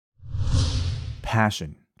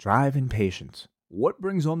passion, drive, and patience. What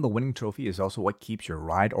brings home the winning trophy is also what keeps your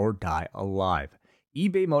ride or die alive.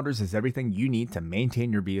 eBay Motors has everything you need to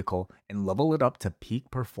maintain your vehicle and level it up to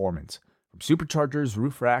peak performance. From superchargers,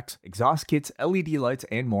 roof racks, exhaust kits, LED lights,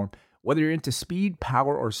 and more, whether you're into speed,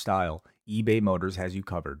 power, or style, eBay Motors has you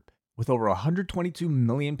covered. With over 122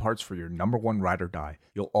 million parts for your number one ride or die,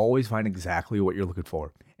 you'll always find exactly what you're looking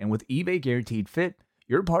for. And with eBay Guaranteed Fit,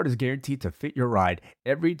 your part is guaranteed to fit your ride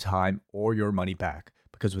every time or your money back.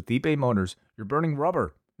 Because with eBay Motors, you're burning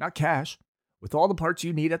rubber, not cash. With all the parts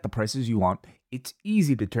you need at the prices you want, it's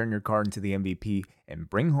easy to turn your car into the MVP and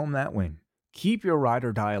bring home that win. Keep your ride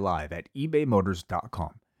or die alive at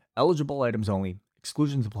ebaymotors.com. Eligible items only.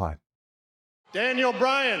 Exclusions apply. Daniel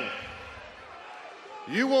Bryan,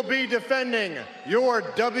 you will be defending your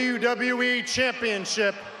WWE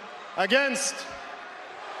Championship against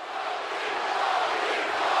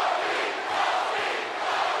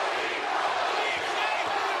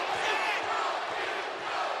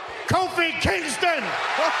Kofi Kingston!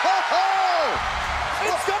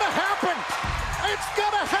 It's gonna happen! It's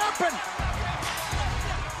gonna happen!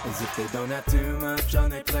 As if they don't have too much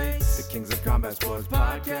on their plates. The Kings of Combat Sports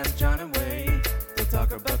Podcast, John and Wade. They'll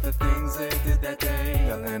talk about the things they did that day.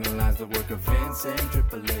 They'll analyze the work of Vince and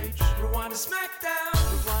Triple H. Rewind to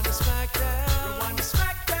SmackDown. Rewind to SmackDown. Rewind to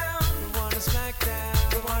SmackDown. Rewind to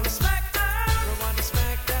SmackDown. Rewind to SmackDown. Rewind to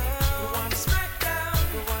SmackDown. Rewind to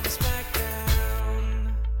SmackDown. Rewind to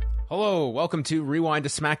SmackDown. Hello, welcome to Rewind to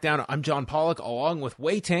SmackDown. I'm John Pollock, along with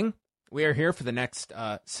Wei Ting. We are here for the next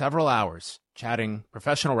several hours, chatting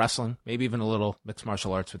professional wrestling, maybe even a little mixed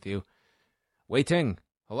martial arts with you. Wei Ting,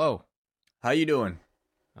 hello. How you doing?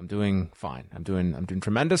 I'm doing fine. I'm doing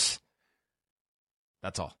tremendous.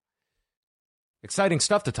 That's all. Exciting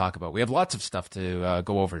stuff to talk about. We have lots of stuff to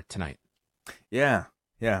go over tonight. Yeah.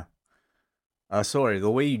 Sorry,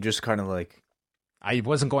 the way you just kind of like... I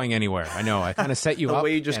wasn't going anywhere. I know. I kind of set you The up,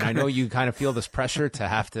 way you just and I know you kind of feel this pressure to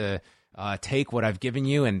have to take what I've given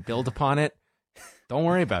you and build upon it. Don't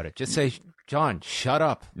worry about it. Just say, John, shut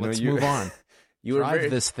up. Let's move on. You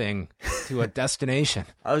Drive this thing to a destination.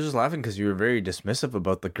 I was just laughing because you were very dismissive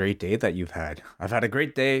about the great day that you've had. I've had a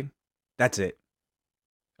great day. That's it.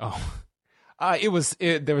 Oh,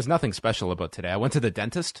 there was nothing special about today. I went to the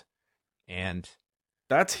dentist, and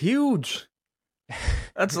that's huge.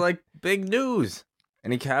 That's like big news.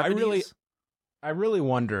 Any cavities? I really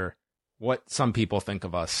wonder what some people think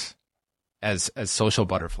of us as social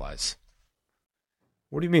butterflies.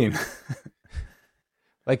 What do you mean?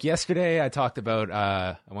 Like yesterday, I talked about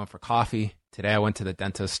I went for coffee. Today, I went to the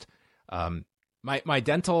dentist. My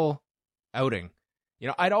dental outing. You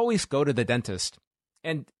know, I'd always go to the dentist,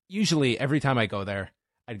 and usually every time I go there,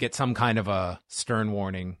 I'd get some kind of a stern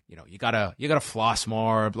warning. You know, you gotta floss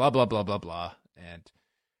more. Blah blah blah blah blah. And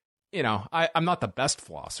you know, I'm not the best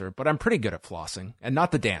flosser, but I'm pretty good at flossing, and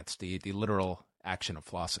not the dance, the literal action of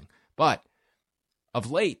flossing. But of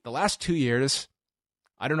late, the last 2 years,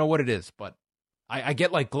 I don't know what it is, but I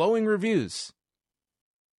get like glowing reviews.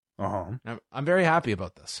 Uh-huh. I'm very happy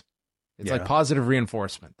about this. It's like positive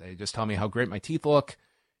reinforcement. They just tell me how great my teeth look,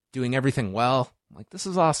 doing everything well. I'm like, this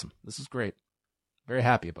is awesome. This is great. Very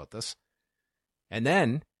happy about this. And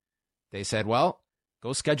then they said, well,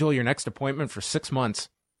 go schedule your next appointment for 6 months.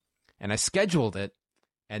 And I scheduled it.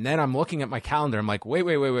 And then I'm looking at my calendar. I'm like, wait.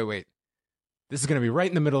 This is going to be right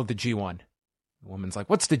in the middle of the G1. The woman's like,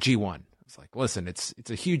 what's the G1? It's like, listen, it's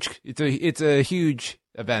a huge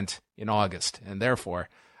event in August, and therefore,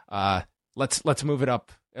 let's move it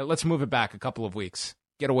up. Let's move it back a couple of weeks.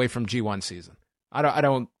 Get away from G1 season.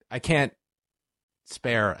 I can't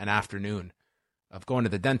spare an afternoon of going to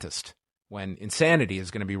the dentist when insanity is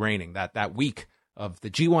going to be reigning that week of the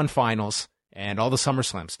G1 finals and all the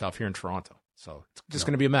SummerSlam stuff here in Toronto. So it's just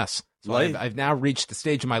going to be a mess. So I've now reached the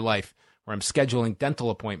stage of my life where I'm scheduling dental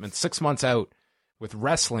appointments 6 months out, with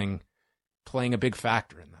wrestling playing a big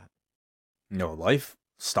factor in that. No, life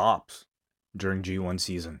stops during G1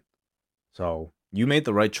 season. So you made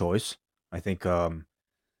the right choice. I think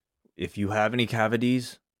if you have any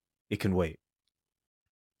cavities, it can wait.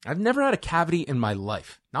 I've never had a cavity in my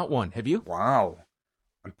life. Not one. Have you? Wow.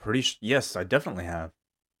 I'm pretty yes, I definitely have.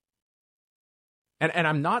 And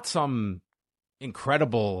I'm not some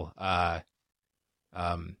incredible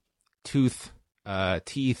teeth.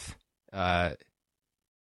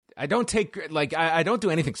 I don't take, like, I don't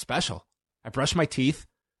do anything special. I brush my teeth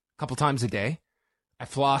a couple times a day. I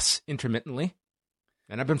floss intermittently,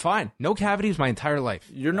 and I've been fine. No cavities my entire life.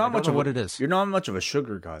 You're not much of what it is. You're not much of a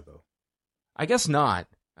sugar guy, though. I guess not.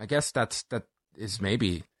 I guess that is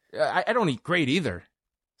maybe. I don't eat great either.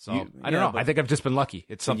 So I don't know. I think I've just been lucky.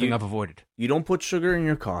 It's something I've avoided. You don't put sugar in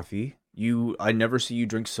your coffee. I never see you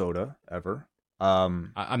drink soda ever.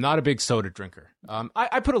 I'm not a big soda drinker.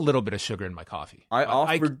 I put a little bit of sugar in my coffee. I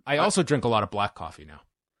also drink a lot of black coffee now.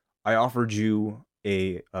 I offered you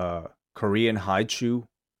a Korean Haichu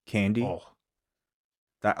candy. Oh.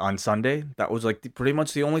 That on Sunday. That was like pretty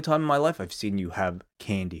much the only time in my life I've seen you have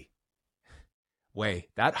candy. Wait,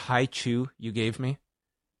 that Haichu you gave me?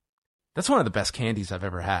 That's one of the best candies I've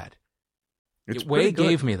ever had. Wei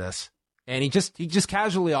gave me this, and he just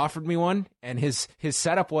casually offered me one, and his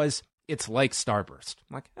setup was, it's like Starburst.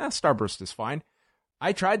 I'm like, Starburst is fine.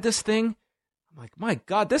 I tried this thing. I'm like, my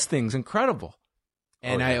God, this thing's incredible.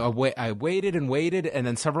 And I waited and waited, and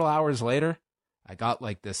then several hours later, I got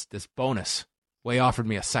like this bonus. Wei offered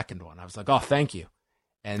me a second one. I was like, oh, thank you.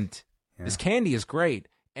 And this candy is great,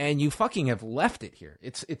 and you fucking have left it here.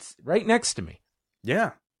 It's right next to me.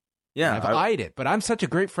 Yeah. And I've eyed it, but I'm such a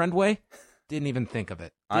great friend, Wei. Didn't even think of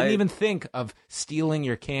it. Didn't even think of stealing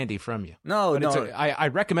your candy from you. No. I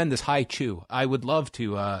recommend this Haichu. I would love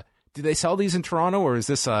to. Do they sell these in Toronto, or is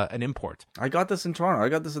this an import? I got this in Toronto. I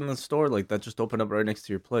got this in the store that just opened up right next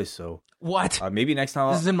to your place. So what? Maybe next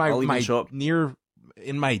time this is in my show up.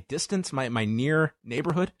 In my distance, my near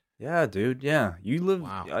neighborhood. Yeah, dude. Yeah, you live.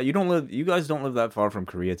 Wow. You guys don't live that far from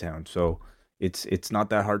Koreatown, so it's not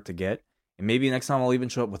that hard to get. And maybe next time I'll even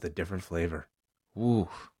show up with a different flavor. Ooh,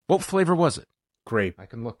 what flavor was it? Grape. I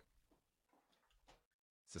can look.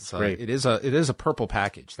 It's grape. It is a purple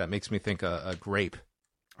package that makes me think a grape.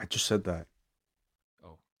 I just said that.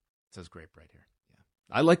 Oh, it says grape right here.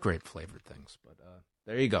 Yeah, I like grape flavored things, but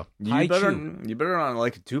there you go. You better not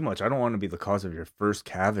like it too much. I don't want to be the cause of your first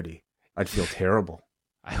cavity. I'd feel terrible.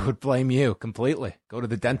 I would blame you completely. Go to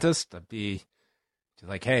the dentist. I'd be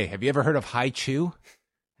like, hey, have you ever heard of Haichu?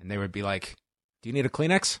 And they would be like, do you need a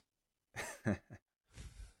Kleenex?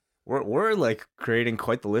 We're like creating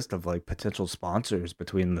quite the list of like potential sponsors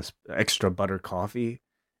between this extra butter coffee.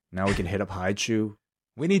 Now we can hit up Haichu.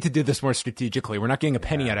 We need to do this more strategically. We're not getting a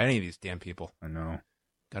penny out of any of these damn people. I know.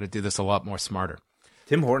 Got to do this a lot more smarter.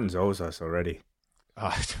 Tim Hortons owes us already.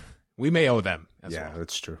 We may owe them as well. Yeah,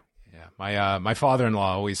 that's true. Yeah, my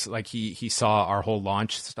father-in-law always, like, he saw our whole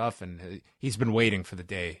launch stuff, and he's been waiting for the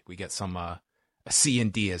day we get some a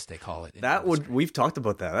C&D, as they call it. We've talked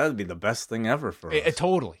about that. That would be the best thing ever for us.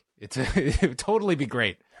 Totally. It would totally be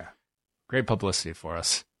great. Yeah. Great publicity for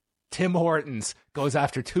us. Tim Hortons goes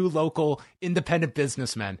after 2 local independent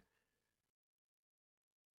businessmen.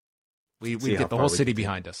 We'd get the whole city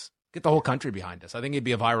behind us. Get the whole country behind us. I think it'd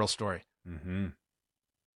be a viral story. Mm-hmm.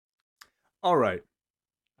 All right.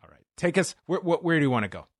 Take us. Where do you want to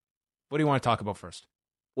go? What do you want to talk about first?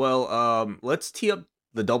 Well, let's tee up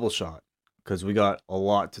the double shot, because we got a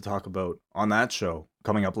lot to talk about on that show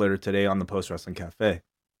coming up later today on the Post Wrestling Cafe.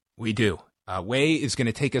 We do. Wei is going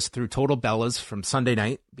to take us through Total Bellas from Sunday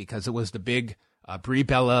night, because it was the big Brie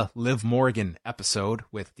Bella, Liv Morgan episode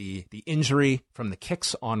with the injury from the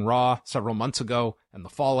kicks on Raw several months ago and the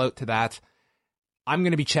fallout to that. I'm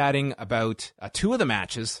going to be chatting about 2 of the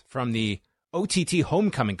matches from the OTT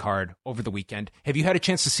Homecoming card over the weekend. Have you had a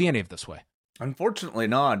chance to see any of this, Wei? Unfortunately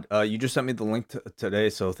not. You just sent me the link today,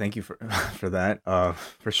 so thank you for that,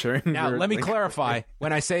 for sharing. Now, let me clarify.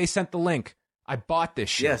 When I say sent the link, I bought this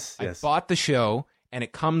show. Yes. I bought the show, and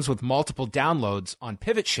it comes with multiple downloads on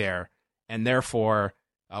Pivot Share, and therefore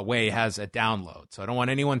Wei has a download. So I don't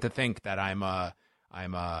want anyone to think that I'm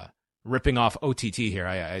ripping off OTT here.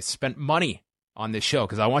 I spent money on this show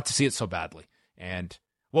because I want to see it so badly. And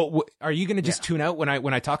well, are you going to just tune out when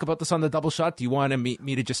I talk about this on the double shot? Do you want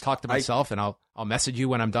me to just talk to myself and I'll message you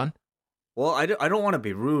when I'm done? Well, I don't want to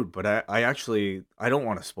be rude, but I don't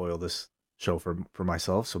want to spoil this show for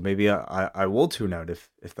myself. So maybe I will tune out if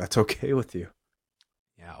that's okay with you.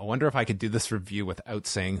 Yeah, I wonder if I could do this review without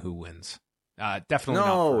saying who wins. Definitely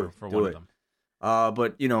no, not for one of them.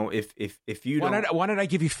 But you know, if you why don't I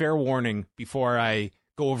give you fair warning before I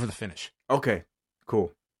go over the finish? Okay,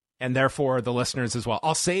 cool. And therefore the listeners as well.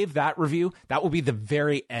 I'll save that review. That will be the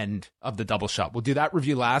very end of the double shot. We'll do that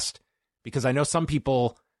review last, because I know some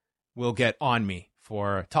people will get on me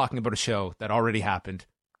for talking about a show that already happened.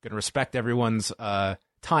 Going to respect everyone's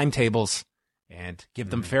timetables and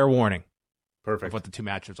give them fair warning. Perfect. Of what the 2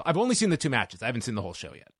 matches are. I've only seen the 2 matches. I haven't seen the whole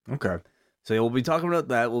show yet. Okay. So we'll be talking about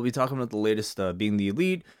that. We'll be talking about the latest Being the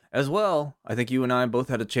Elite as well. I think you and I both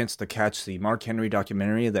had a chance to catch the Mark Henry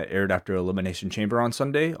documentary that aired after Elimination Chamber on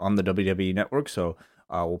Sunday on the WWE Network. So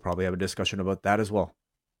we'll probably have a discussion about that as well.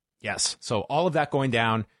 Yes. So all of that going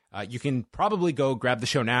down. You can probably go grab the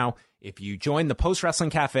show now. If you join the Post Wrestling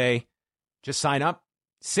Cafe, just sign up.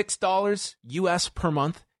 $6 US per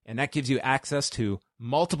month. And that gives you access to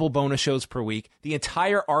multiple bonus shows per week. The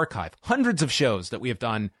entire archive, hundreds of shows that we have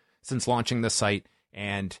done since launching the site.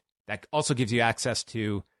 And that also gives you access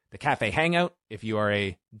to the Cafe Hangout if you are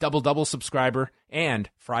a Double subscriber, and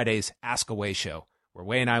Friday's Ask Away show, where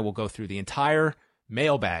Way and I will go through the entire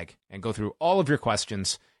mailbag and go through all of your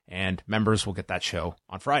questions, and members will get that show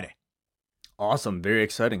on Friday. Awesome. Very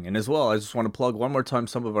exciting. And as well, I just want to plug one more time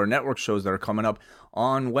some of our network shows that are coming up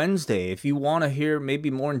on Wednesday. If you want to hear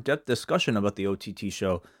maybe more in-depth discussion about the OTT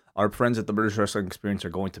show, our friends at the British Wrestling Experience are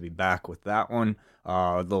going to be back with that one.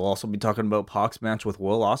 They'll also be talking about Pac's match with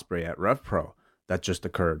Will Ospreay at RevPro that just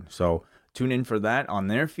occurred. So tune in for that on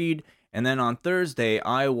their feed. And then on Thursday,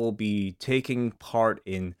 I will be taking part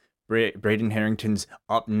in Braden Harrington's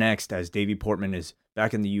Up Next, as Davey Portman is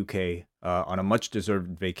back in the UK on a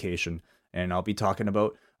much-deserved vacation. And I'll be talking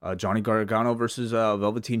about Johnny Gargano versus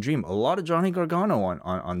Velveteen Dream. A lot of Johnny Gargano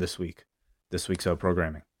on this week's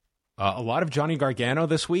programming. A lot of Johnny Gargano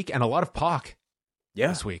this week, and a lot of Pac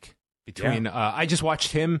this week. I just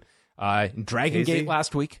watched him in Dragon Gate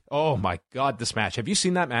last week. Oh my God, this match! Have you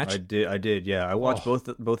seen that match? I did. Yeah, I watched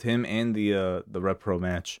both him and the Rep Pro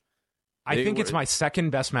match. I think it's my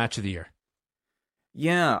second best match of the year.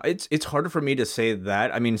 Yeah, it's harder for me to say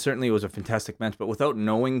that. I mean, certainly it was a fantastic match, but without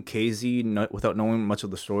knowing KZ, without knowing much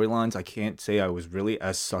of the storylines, I can't say I was really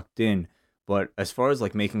as sucked in. But as far as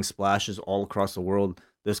like making splashes all across the world,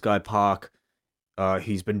 this guy Pac,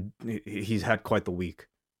 he's had quite the week.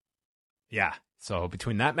 Yeah. So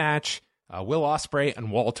between that match, Will Ospreay and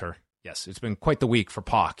Walter, yes, it's been quite the week for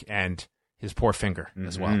Pac and his poor finger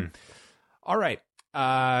as well. All right.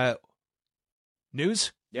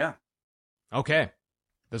 News? Yeah. Okay.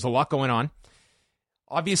 There's a lot going on.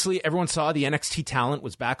 Obviously, everyone saw the NXT talent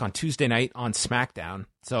was back on Tuesday night on SmackDown.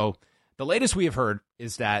 So the latest we have heard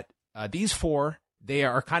is that these four, they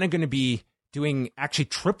are kind of going to be doing actually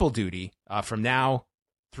triple duty from now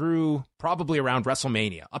through probably around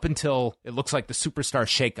WrestleMania, up until it looks like the Superstar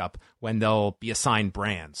Shakeup, when they'll be assigned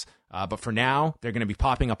brands. But for now, they're going to be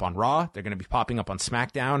popping up on Raw. They're going to be popping up on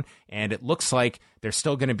SmackDown. And it looks like they're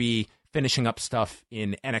still going to be finishing up stuff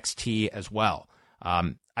in NXT as well.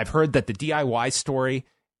 I've heard that the DIY story,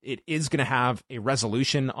 it is going to have a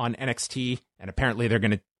resolution on NXT, and apparently they're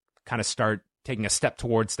going to kind of start taking a step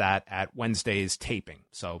towards that at Wednesday's taping.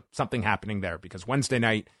 So something happening there, because Wednesday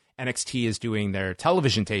night, NXT is doing their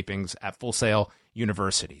television tapings at Full Sail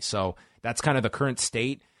University. So that's kind of the current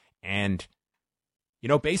state. And, you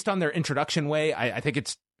know, based on their introduction way, I think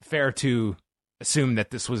it's fair to assume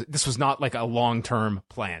that this was not like a long-term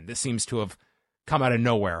plan. This seems to have come out of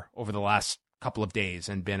nowhere over the last couple of days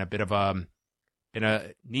and been a bit of a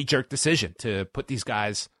knee-jerk decision to put these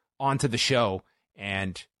guys onto the show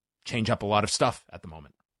and change up a lot of stuff at the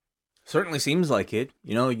moment. Certainly seems like it.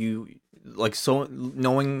 You know,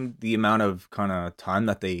 knowing the amount of kind of time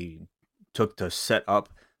that they took to set up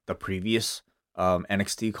the previous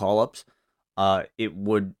NXT call-ups, it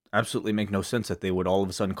would absolutely make no sense that they would all of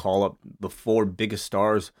a sudden call up the four biggest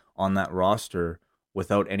stars on that roster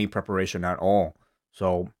without any preparation at all.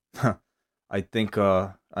 So I think,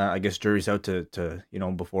 I guess jury's out to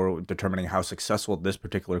before determining how successful this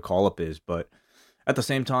particular call-up is. But at the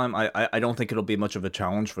same time, I don't think it'll be much of a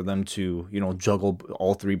challenge for them to, juggle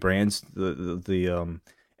all three brands. The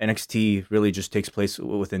NXT really just takes place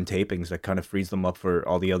within tapings. That kind of frees them up for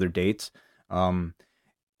all the other dates.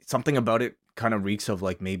 Something about it kind of reeks of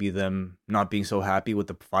like maybe them not being so happy with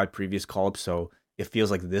the 5 previous call-ups, so it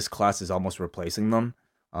feels like this class is almost replacing them.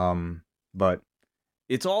 But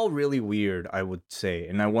it's all really weird, I would say.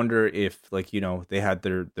 And I wonder if, they had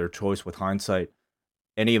their choice with hindsight,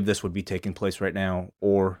 any of this would be taking place right now,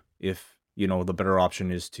 or if, the better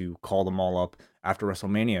option is to call them all up after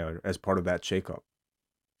WrestleMania as part of that shakeup.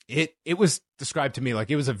 It was described to me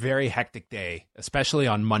like it was a very hectic day, especially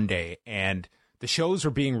on Monday, and the shows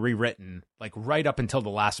were being rewritten like right up until the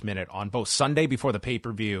last minute on both Sunday before the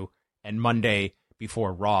pay-per-view and Monday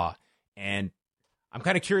before Raw. And I'm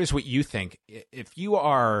kind of curious what you think. If you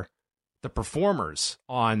are the performers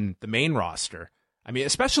on the main roster, I mean,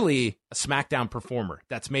 especially a SmackDown performer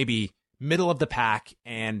that's maybe middle of the pack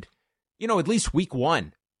and, at least week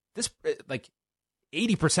 1, this like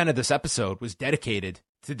 80% of this episode was dedicated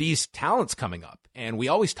to these talents coming up. And we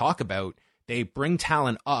always talk about they bring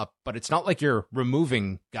talent up, but it's not like you're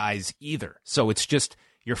removing guys either. So it's just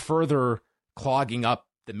you're further clogging up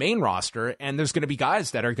the main roster, and there's going to be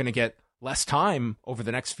guys that are going to get less time over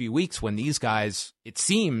the next few weeks when these guys, it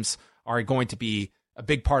seems, are going to be a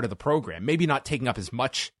big part of the program. Maybe not taking up as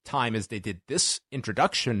much time as they did this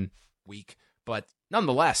introduction week, but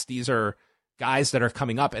nonetheless, these are guys that are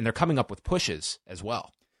coming up, and they're coming up with pushes as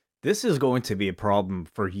well. This is going to be a problem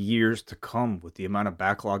for years to come with the amount of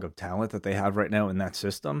backlog of talent that they have right now in that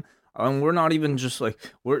system. We're not even just like,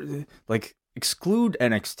 we're like, exclude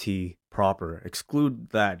NXT proper, exclude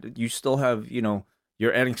that. You still have, you know,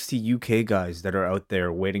 your NXT UK guys that are out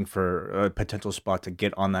there waiting for a potential spot to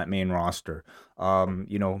get on that main roster.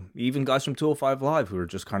 You know, even guys from 205 Live who are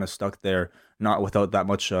just kind of stuck there, not without that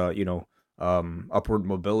much, you know, upward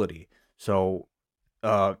mobility. So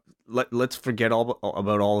let's forget all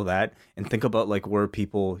about all of that and think about like where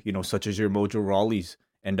people, you know, such as your Mojo Rawleys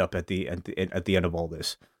end up at the end of all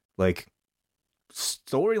this. Like,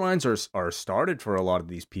 storylines are started for a lot of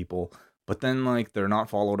these people, but then like they're not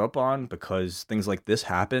followed up on because things like this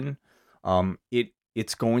happen.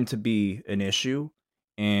 It's going to be an issue,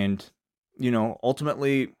 and you know,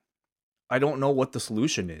 ultimately, I don't know what the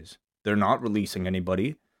solution is. They're not releasing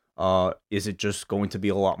anybody. Is it just going to be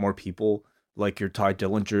a lot more people like your Ty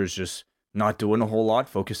Dillingers just not doing a whole lot,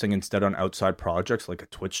 focusing instead on outside projects like a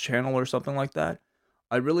Twitch channel or something like that?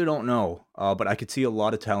 I really don't know, but I could see a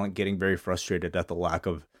lot of talent getting very frustrated at the lack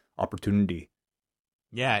of opportunity.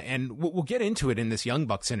 Yeah, and we'll get into it in this Young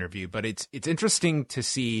Bucks interview, but it's interesting to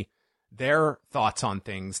see their thoughts on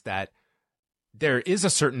things, that there is a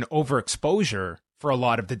certain overexposure for a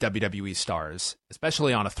lot of the WWE stars,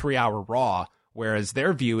 especially on a 3-hour Raw, whereas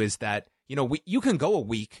their view is that, you know, you can go a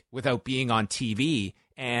week without being on TV,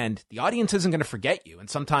 and the audience isn't going to forget you, and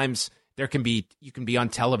sometimes you can be on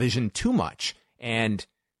television too much. And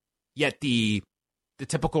yet the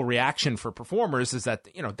typical reaction for performers is that,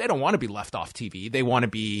 you know, they don't want to be left off TV. They want to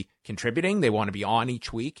be contributing. They want to be on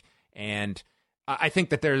each week. And I think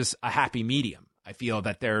that there's a happy medium. I feel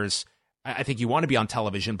that I think you want to be on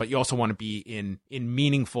television, but you also want to be in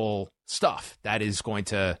meaningful stuff that is going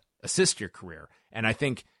to assist your career. And I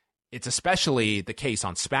think it's especially the case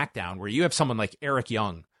on SmackDown, where you have someone like Eric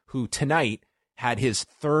Young, who tonight had his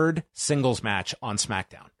 3rd singles match on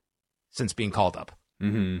SmackDown since being called up.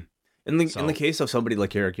 Mm-hmm. In the case of somebody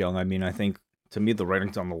like Eric Young, I mean, I think to me the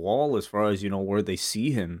writing's on the wall as far as, you know, where they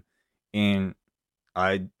see him, and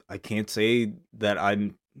I can't say that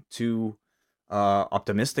I'm too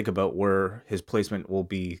optimistic about where his placement will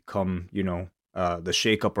become, you know, the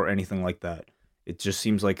shakeup or anything like that. It just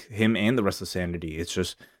seems like him and the rest of Sanity, it's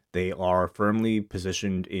just they are firmly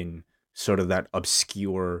positioned in sort of that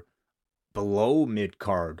obscure below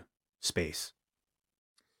mid-card space.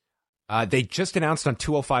 They just announced on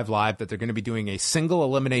 205 Live that they're going to be doing a single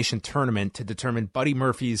elimination tournament to determine Buddy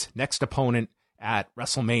Murphy's next opponent at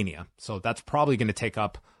WrestleMania. So that's probably going to take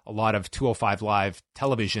up a lot of 205 Live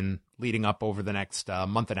television leading up over the next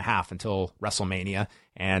month and a half until WrestleMania.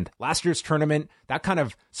 And last year's tournament, that kind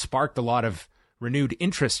of sparked a lot of renewed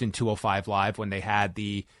interest in 205 Live when they had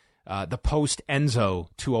the post Enzo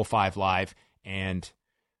 205 Live. And,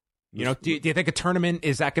 you know, do you think a tournament,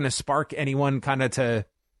 is that going to spark anyone kind of to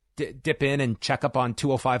dip in and check up on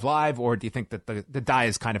 205 Live, or do you think that the die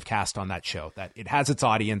is kind of cast on that show, that it has its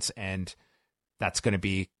audience and that's going to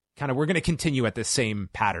be kind of, we're going to continue at this same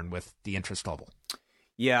pattern with the interest level?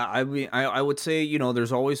 Yeah, I mean, I would say, you know,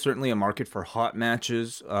 there's always certainly a market for hot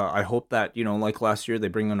matches. I hope that, you know, like last year, they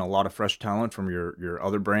bring in a lot of fresh talent from your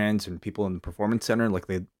other brands and people in the Performance Center, like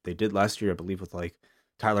they did last year, I believe, with like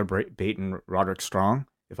Tyler Bate and Roderick Strong,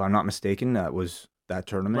 if I'm not mistaken. That was that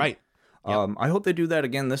tournament. Right. Yep. I hope they do that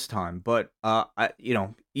again this time. But, you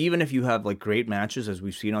know, even if you have like great matches, as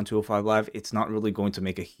we've seen on 205 Live, it's not really going to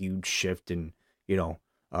make a huge shift in, you know,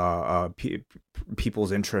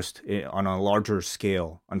 people's interest on a larger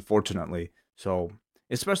scale, unfortunately. So,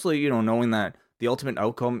 especially, you know, knowing that the ultimate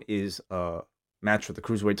outcome is a match for the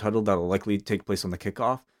Cruiserweight title that'll likely take place on the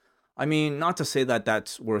kickoff. I mean, not to say that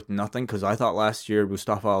that's worth nothing, because I thought last year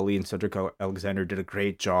Mustafa Ali and Cedric Alexander did a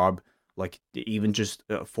great job, like even just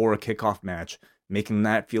for a kickoff match, making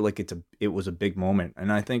that feel like it was a big moment.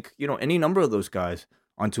 And I think, you know, any number of those guys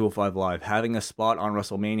on 205 Live having a spot on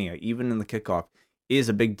WrestleMania, even in the kickoff, is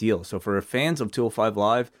a big deal. So for fans of 205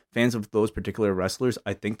 Live, fans of those particular wrestlers,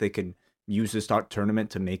 I think they can use this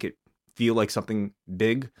tournament to make it feel like something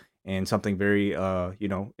big and something very, you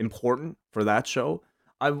know, important for that show.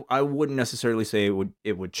 I wouldn't necessarily say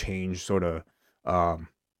it would change sort of,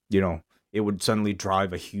 you know, it would suddenly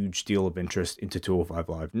drive a huge deal of interest into 205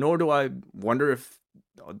 Live. Nor do I wonder if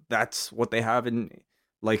that's what they have in,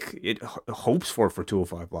 like, it hopes for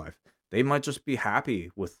 205 Live. They might just be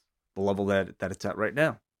happy with the level that it's at right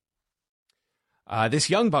now. This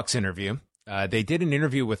Young Bucks interview, they did an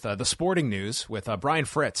interview with The Sporting News with Brian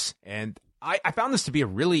Fritz, and I found this to be a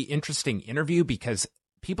really interesting interview because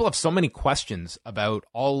people have so many questions about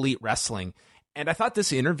All Elite Wrestling, and I thought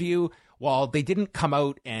this interview, while they didn't come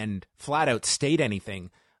out and flat out state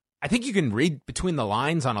anything, I think you can read between the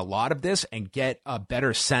lines on a lot of this and get a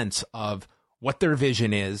better sense of what their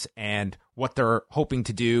vision is and what they're hoping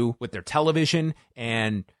to do with their television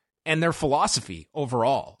and their philosophy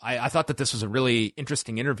overall. I thought that this was a really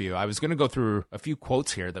interesting interview. I was going to go through a few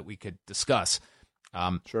quotes here that we could discuss.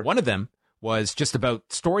 Sure. One of them was just about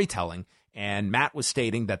storytelling, and Matt was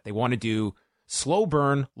stating that they want to do slow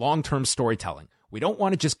burn, long-term storytelling. We don't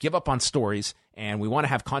want to just give up on stories, and we want to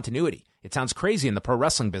have continuity. It sounds crazy in the pro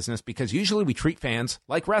wrestling business because usually we treat fans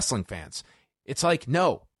like wrestling fans. It's like,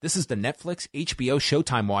 no, this is the Netflix, HBO,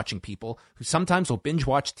 Showtime watching people who sometimes will binge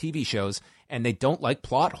watch TV shows and they don't like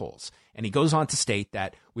plot holes. And he goes on to state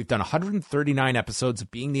that we've done 139 episodes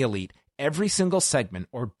of Being the Elite. Every single segment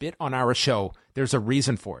or bit on our show, there's a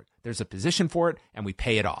reason for it. There's a position for it, and we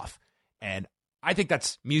pay it off. And I think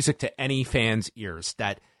that's music to any fan's ears,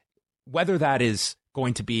 that whether that is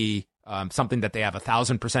going to be something that they have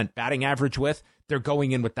 1,000% batting average with, they're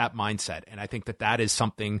going in with that mindset. And I think that that is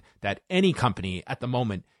something that any company at the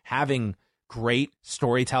moment, having great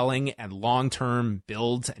storytelling and long-term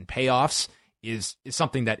builds and payoffs is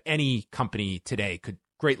something that any company today could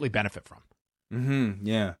greatly benefit from. Mm-hmm,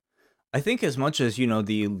 yeah. I think as much as,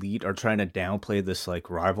 the Elite are trying to downplay this like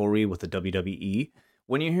rivalry with the WWE,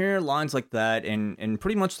 when you hear lines like that and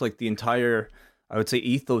pretty much like the entire, I would say,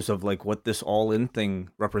 ethos of like what this all-in thing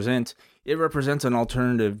represents, it represents an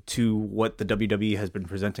alternative to what the WWE has been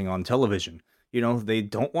presenting on television. They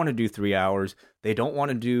don't want to do 3 hours. They don't want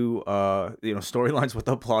to do, storylines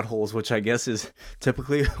without plot holes, which I guess is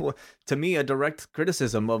typically, to me, a direct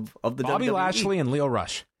criticism of the Bobby WWE. Lashley and Lio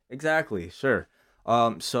Rush. Exactly, sure.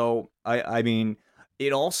 So I mean,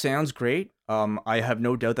 it all sounds great. I have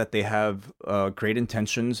no doubt that they have great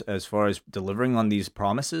intentions as far as delivering on these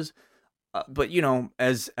promises. But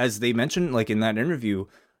as they mentioned, like in that interview,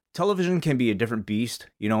 television can be a different beast,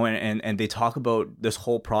 and they talk about this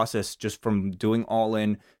whole process just from doing all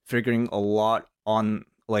in, figuring a lot on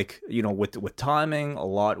like, with timing, a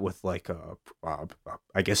lot with like,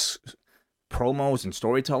 I guess, promos and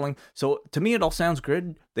storytelling. So to me, it all sounds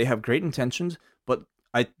good. They have great intentions, but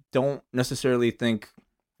I don't necessarily think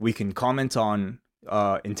we can comment on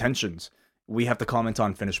intentions. We have to comment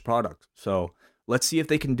on finished product. So let's see if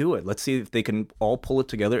they can do it. Let's see if they can all pull it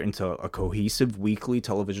together into a cohesive weekly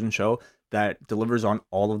television show that delivers on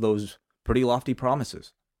all of those pretty lofty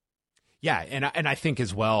promises. Yeah, and I think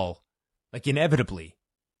as well, like inevitably,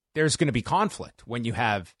 there's going to be conflict when you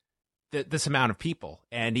have this amount of people.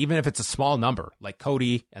 And even if it's a small number, like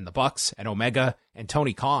Cody and the Bucks and Omega and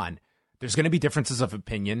Tony Khan, there's going to be differences of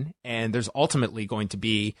opinion, and there's ultimately going to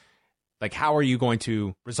be, like, how are you going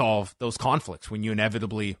to resolve those conflicts when you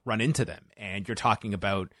inevitably run into them? And you're talking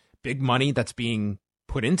about big money that's being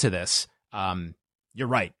put into this. You're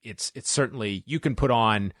right. It's certainly, you can put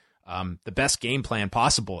on the best game plan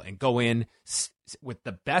possible and go in with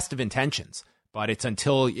the best of intentions, but it's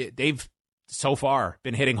until they've so far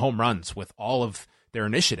been hitting home runs with all of their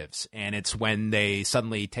initiatives, and it's when they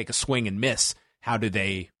suddenly take a swing and miss, how do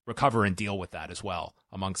they recover and deal with that as well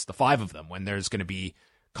amongst the five of them when there's going to be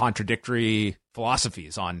contradictory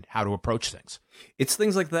philosophies on how to approach things. It's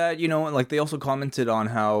things like that, and like they also commented on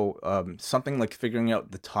how something like figuring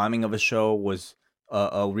out the timing of a show was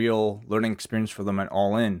a real learning experience for them at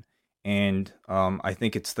All In. And I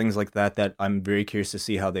think it's things like that I'm very curious to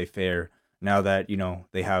see how they fare now that,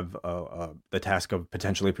 they have the task of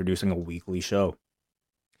potentially producing a weekly show.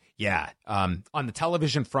 Yeah. On the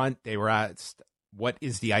television front, they were at what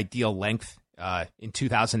is the ideal length in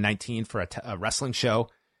 2019 for a wrestling show.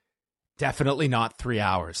 Definitely not 3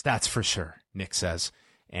 hours. That's for sure, Nick says.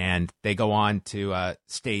 And they go on to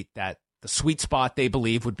state that the sweet spot, they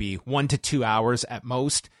believe, would be 1 to 2 hours at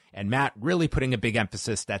most. And Matt really putting a big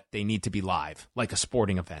emphasis that they need to be live, like a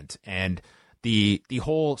sporting event. And the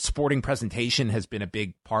whole sporting presentation has been a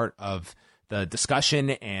big part of the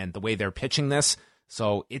discussion and the way they're pitching this.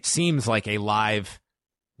 So it seems like a live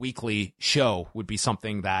weekly show would be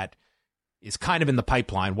something that is kind of in the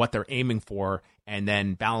pipeline, what they're aiming for, and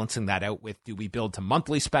then balancing that out with, do we build to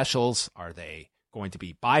monthly specials? Are they going to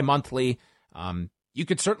be bi-monthly? You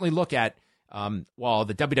could certainly look at, while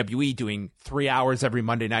the WWE doing 3 hours every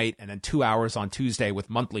Monday night and then 2 hours on Tuesday with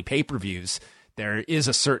monthly pay-per-views, there is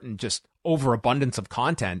a certain just overabundance of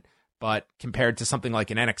content, but compared to something like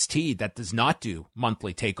an NXT that does not do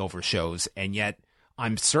monthly takeover shows, and yet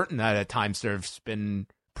I'm certain that at times there's been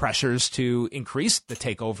pressures to increase the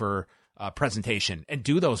takeover presentation and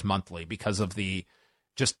do those monthly because of the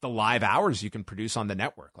live hours you can produce on the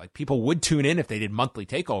network. Like, people would tune in if they did monthly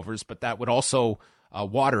takeovers, but that would also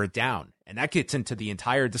water it down. And that gets into the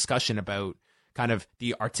entire discussion about kind of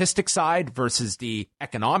the artistic side versus the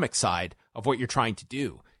economic side of what you're trying to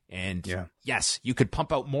do. And yes, you could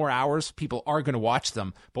pump out more hours. People are going to watch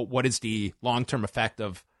them. But what is the long-term effect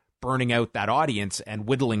of burning out that audience and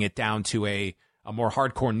whittling it down to a more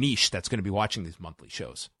hardcore niche that's going to be watching these monthly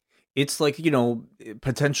shows? It's like,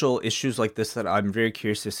 potential issues like this that I'm very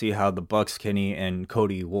curious to see how the Bucks, Kenny, and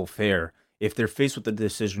Cody will fare if they're faced with the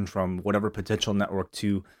decision from whatever potential network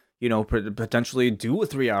to, potentially do a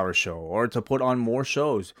 3-hour show or to put on more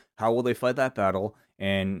shows. How will they fight that battle?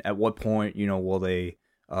 And at what point, will they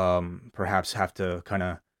perhaps have to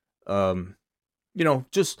kind of,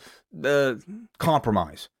 just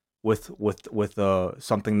compromise with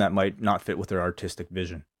something that might not fit with their artistic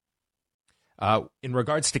vision? In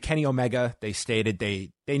regards to Kenny Omega, they stated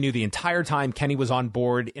they knew the entire time Kenny was on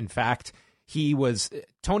board. In fact,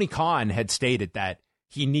 Tony Khan had stated that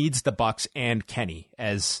he needs the Bucks and Kenny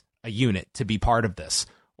as a unit to be part of this,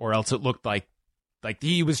 or else it looked like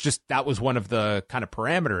he was that was one of the kind of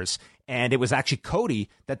parameters. And it was actually Cody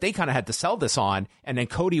that they kind of had to sell this on. And then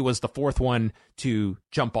Cody was the fourth one to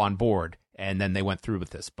jump on board. And then they went through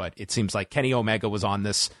with this. But it seems like Kenny Omega was on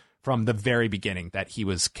this from the very beginning, that he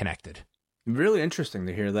was connected. Really interesting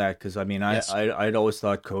to hear that, because Yes. I'd always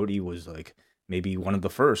thought Cody was like maybe one of the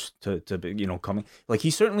first to be, coming. Like,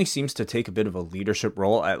 he certainly seems to take a bit of a leadership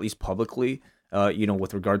role, at least publicly,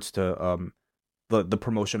 with regards to the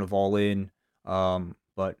promotion of All In.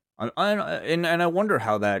 But I wonder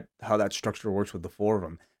how that structure works with the four of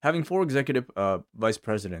them. Having 4 executive vice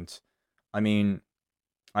presidents, I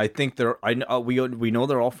think we know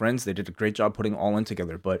they're all friends. They did a great job putting All In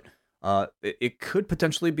together, but it could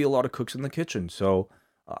potentially be a lot of cooks in the kitchen. So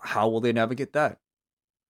how will they navigate that?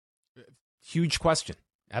 Huge question.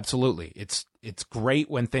 Absolutely. It's great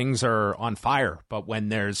when things are on fire, but when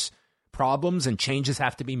there's problems and changes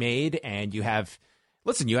have to be made, and you have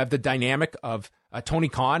the dynamic of Tony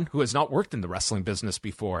Khan, who has not worked in the wrestling business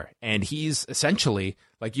before, and he's essentially,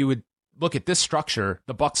 like, you would look at this structure,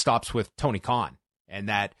 the buck stops with Tony Khan, and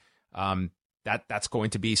that's going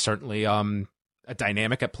to be certainly a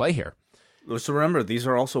dynamic at play here. So remember, these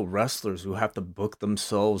are also wrestlers who have to book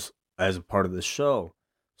themselves as a part of the show.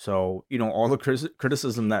 So, all the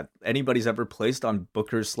criticism that anybody's ever placed on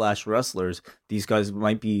bookers / wrestlers, these guys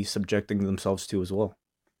might be subjecting themselves to as well.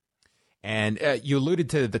 And you alluded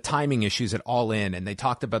to the timing issues at All In, and they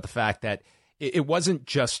talked about the fact that it wasn't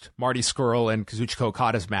just Marty Scurll and Kazuchika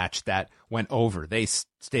Okada's match that went over. They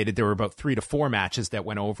stated there were about 3 to 4 matches that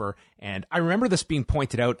went over. And I remember this being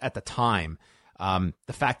pointed out at the time,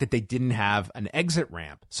 the fact that they didn't have an exit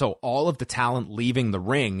ramp. So all of the talent leaving the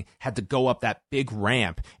ring had to go up that big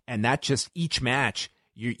ramp. And that just each match,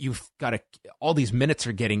 you've got all these minutes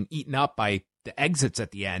are getting eaten up by the exits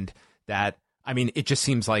at the end. It just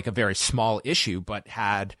seems like a very small issue, but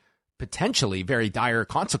had potentially very dire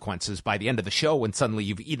consequences by the end of the show, when suddenly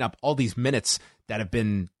you've eaten up all these minutes that have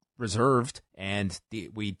been reserved, and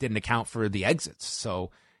we didn't account for the exits. So,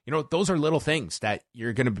 those are little things that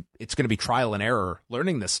it's going to be trial and error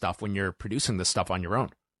learning this stuff when you're producing this stuff on your own.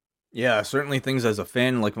 Yeah, certainly things as a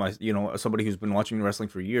fan, like somebody who's been watching wrestling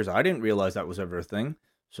for years, I didn't realize that was ever a thing.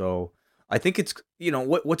 So I think it's,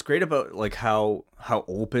 what's great about like how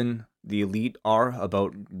open the elite are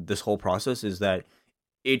about this whole process is that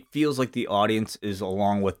it feels like the audience is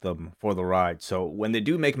along with them for the ride. So when they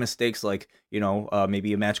do make mistakes, like,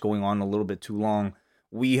 maybe a match going on a little bit too long,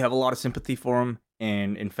 we have a lot of sympathy for them.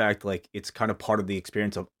 And in fact, like, it's kind of part of the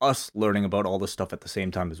experience of us learning about all this stuff at the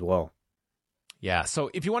same time as well. Yeah.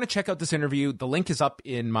 So if you want to check out this interview, the link is up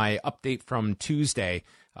in my update from Tuesday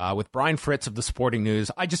with Brian Fritz of the Sporting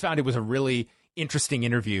News. I just found it was a really interesting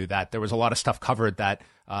interview, that there was a lot of stuff covered that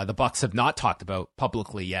the Bucks have not talked about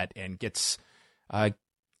publicly yet, and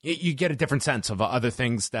you get a different sense of other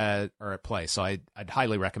things that are at play. So I'd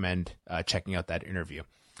highly recommend checking out that interview.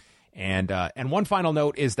 And one final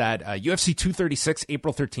note is that UFC 236,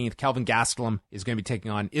 April 13th, Kelvin Gastelum is going to be taking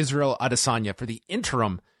on Israel Adesanya for the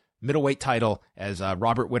interim middleweight title, as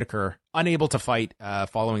Robert Whittaker, unable to fight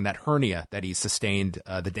following that hernia that he sustained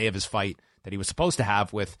the day of his fight that he was supposed to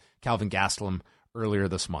have with Kelvin Gastelum earlier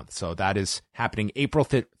this month. So that is happening April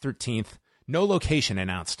 13th. No location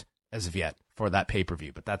announced as of yet for that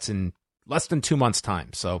pay-per-view, but that's in less than 2 months'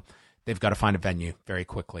 time. So they've got to find a venue very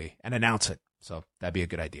quickly and announce it. So that'd be a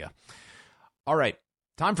good idea. All right,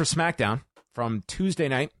 time for SmackDown from Tuesday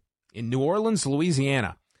night in New Orleans,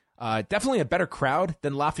 Louisiana. Definitely a better crowd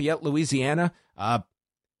than Lafayette, Louisiana, but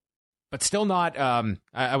still not,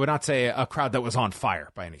 I would not say a crowd that was on fire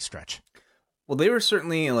by any stretch. Well, they were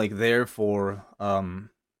certainly like there for,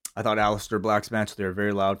 I thought Aleister Black's match, they were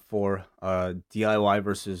very loud for. DIY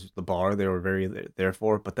versus The Bar, they were very there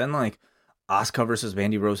for. But then like Asuka versus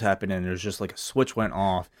Mandy Rose happened, and there's just like a switch went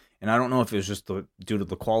off. And I don't know if it was just due to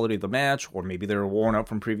the quality of the match, or maybe they were worn out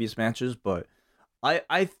from previous matches. But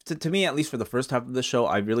to me, at least for the first half of the show,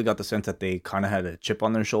 I really got the sense that they kind of had a chip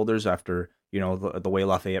on their shoulders after, the way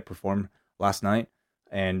Lafayette performed last night.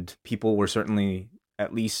 And people were certainly,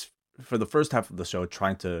 at least for the first half of the show,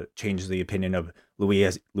 trying to change the opinion of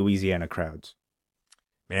Louisiana crowds.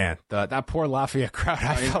 Man, that poor Lafayette crowd,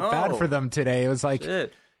 I felt bad for them today. It was like...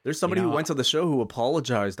 Shit. There's somebody who went to the show who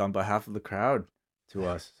apologized on behalf of the crowd to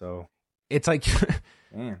us. So it's like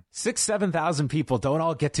 6,000-7,000 people don't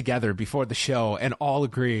all get together before the show and all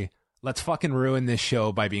agree, let's fucking ruin this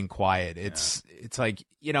show by being quiet. It's like,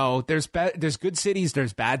 there's good cities,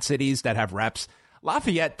 there's bad cities that have reps.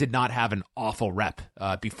 Lafayette did not have an awful rep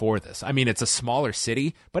before this. I mean, it's a smaller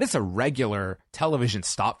city, but it's a regular television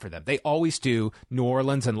stop for them. They always do New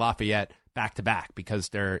Orleans and Lafayette back to back because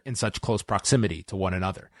they're in such close proximity to one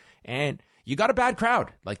another. And you got a bad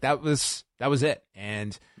crowd. Like that was it.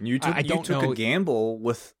 And you took a gamble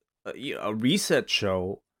with a reset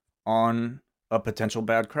show on a potential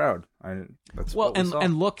bad crowd. And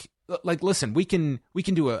look, like, listen, we can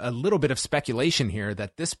do a little bit of speculation here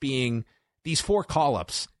that this being these 4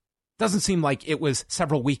 call-ups doesn't seem like it was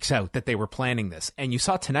several weeks out that they were planning this. And you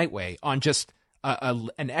saw Tonightway on just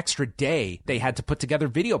an extra day, they had to put together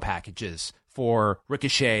video packages for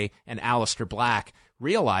Ricochet and Aleister Black,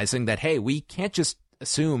 realizing that, hey, we can't just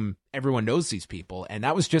assume everyone knows these people. And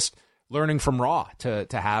that was just learning from Raw to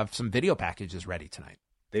have some video packages ready tonight.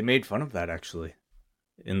 They made fun of that, actually,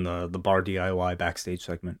 in the Bar DIY backstage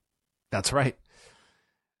segment. That's right.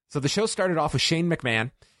 So the show started off with Shane McMahon,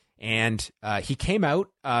 and he came out.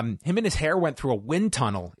 Him and his hair went through a wind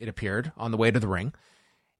tunnel, it appeared, on the way to the ring.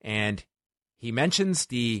 And he mentions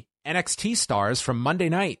the NXT stars from Monday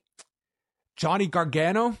night. Johnny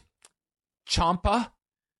Gargano, Ciampa,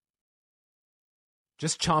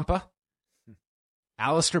 just Ciampa,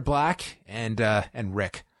 Aleister Black, and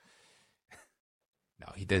Rick.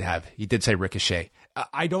 No, he did say Ricochet.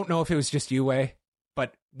 I don't know if it was just Way,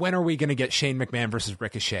 but when are we going to get Shane McMahon versus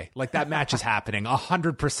Ricochet? Like, that match is happening.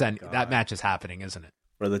 100% that match is happening, isn't it?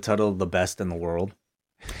 For the title of the best in the world.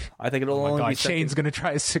 I think it'll only be Shane's going to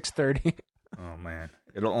try his 6:30. Oh man.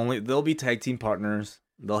 They'll be tag team partners.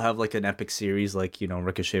 They'll have like an epic series like,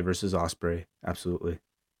 Ricochet versus Ospreay. Absolutely.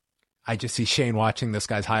 I just see Shane watching this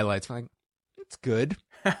guy's highlights. I'm like, it's good.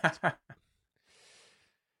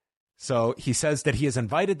 So he says that he has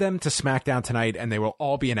invited them to SmackDown tonight and they will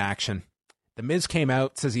all be in action. The Miz came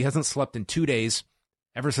out, says he hasn't slept in 2 days,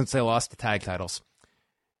 ever since they lost the tag titles.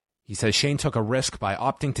 He says Shane took a risk by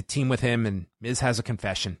opting to team with him, and Miz has a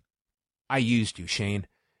confession. I used you, Shane,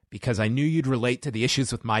 because I knew you'd relate to the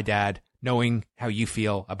issues with my dad, knowing how you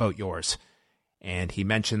feel about yours. And he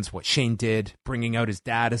mentions what Shane did, bringing out his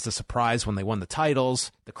dad as a surprise when they won the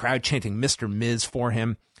titles, the crowd chanting Mr. Miz for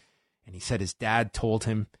him. And he said his dad told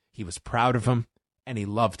him he was proud of him and he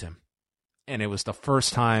loved him. And it was the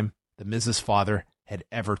first time the Miz's father had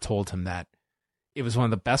ever told him that. It was one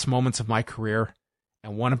of the best moments of my career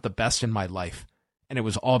and one of the best in my life. And it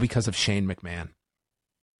was all because of Shane McMahon.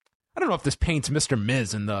 I don't know if this paints Mr.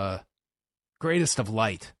 Miz in the greatest of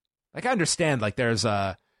light. Like, I understand, like, there's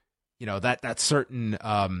that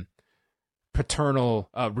certain paternal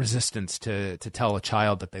resistance to tell a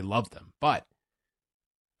child that they love them. But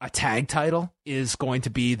a tag title is going to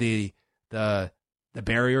be the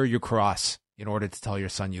barrier you cross in order to tell your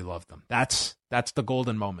son you love them. That's the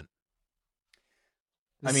golden moment.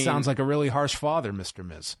 This sounds like a really harsh father, Mr.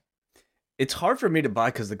 Miz. It's hard for me to buy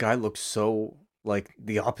because the guy looks so like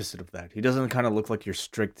the opposite of that. He doesn't kind of look like your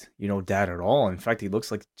strict, dad at all. In fact, he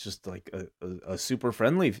looks like just like a super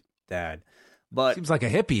friendly dad. But seems like a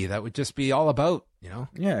hippie that would just be all about, Yeah,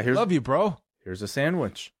 love you, bro. Here's a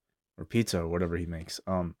sandwich or pizza or whatever he makes.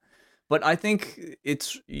 But I think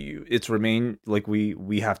it's remain like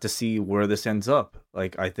we have to see where this ends up.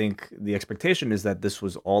 Like, I think the expectation is that this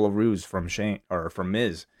was all a ruse from Shane or from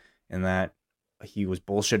Miz, and that he was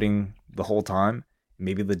bullshitting the whole time.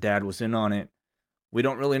 Maybe the dad was in on it. We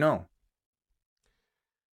don't really know.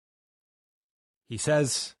 He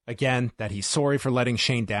says, again, that he's sorry for letting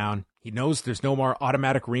Shane down. He knows there's no more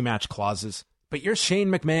automatic rematch clauses. But you're Shane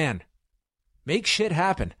McMahon. Make shit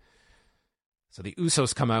happen. So the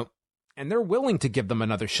Usos come out, and they're willing to give them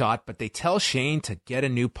another shot, but they tell Shane to get a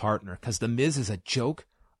new partner because The Miz is a joke,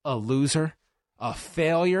 a loser, a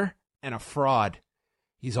failure, and a fraud.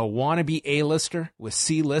 He's a wannabe A-lister with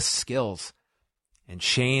C-list skills. And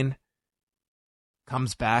Shane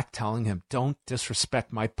comes back telling him, don't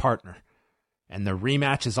disrespect my partner. And the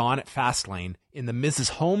rematch is on at Fastlane in The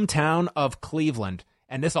Miz's hometown of Cleveland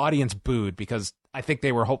And this audience booed because I think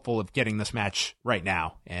they were hopeful of getting this match right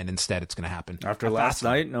now, and instead it's going to happen. After last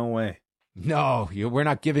night? No way. No, we're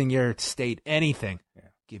not giving your state anything. Yeah.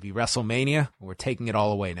 Give you WrestleMania, we're taking it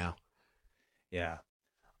all away now. Yeah.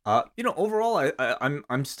 Overall,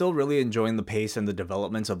 I'm still really enjoying the pace and the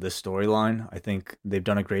developments of this storyline. I think they've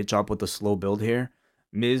done a great job with the slow build here.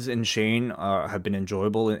 Miz and Shane have been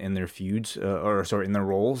enjoyable in their feuds, in their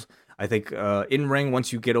roles. I think in ring,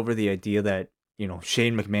 once you get over the idea that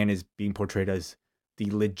Shane McMahon is being portrayed as the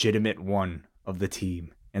legitimate one of the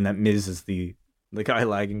team, and that Miz is the guy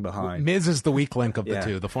lagging behind. Miz is the weak link of the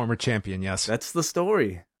two, the former champion. Yes, that's the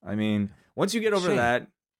story. I mean, once you get over that,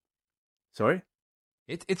 sorry.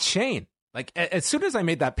 It's Shane. Like, as soon as I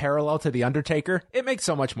made that parallel to The Undertaker, it makes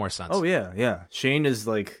so much more sense. Oh, yeah. Shane is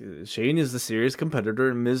the serious competitor,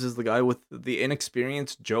 and Miz is the guy with the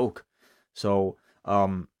inexperienced joke. So,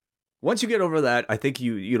 once you get over that, I think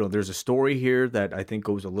there's a story here that I think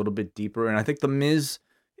goes a little bit deeper, and I think The Miz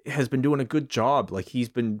has been doing a good job. Like, he's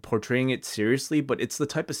been portraying it seriously, but it's the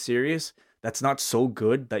type of serious that's not so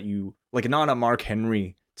good that not a Mark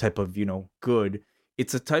Henry type of, good.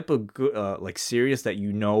 It's a type of good, serious that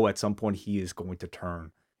at some point he is going to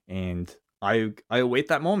turn, and I await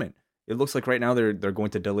that moment. It looks like right now they're going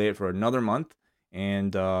to delay it for another month,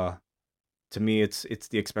 and to me it's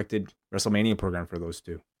the expected WrestleMania program for those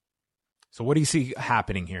two. So what do you see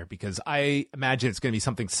happening here? Because I imagine it's going to be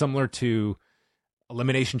something similar to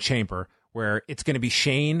Elimination Chamber, where it's going to be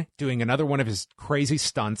Shane doing another one of his crazy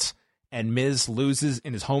stunts, and Miz loses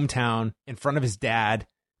in his hometown in front of his dad.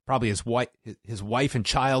 Probably his wife and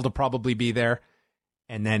child will probably be there,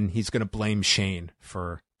 and then he's going to blame Shane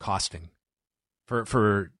for costing,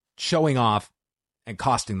 for showing off and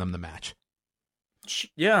costing them the match.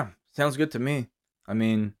 Yeah, sounds good to me. I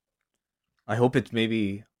mean, I hope it's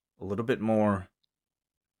maybe a little bit more.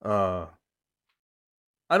 I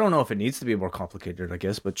don't know if it needs to be more complicated, I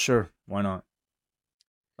guess, but sure, why not?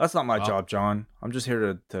 That's not my job, John. I'm just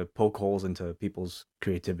here to poke holes into people's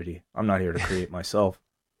creativity. I'm not here to create myself.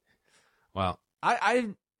 Well, I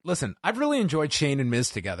listen, I've really enjoyed Shane and Miz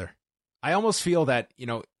together. I almost feel that,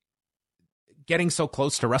 getting so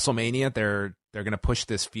close to WrestleMania, they're going to push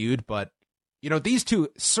this feud, but these two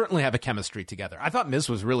certainly have a chemistry together. I thought Miz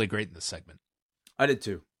was really great in this segment. I did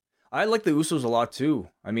too. I like the Usos a lot too.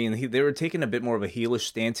 I mean, they were taking a bit more of a heelish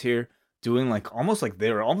stance here, doing almost like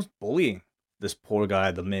they were almost bullying this poor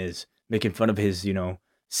guy, the Miz, making fun of his,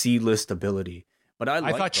 C-list ability. But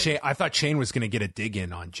I thought Shane was going to get a dig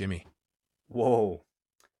in on Jimmy. Whoa.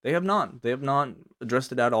 They have not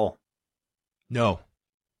addressed it at all. No.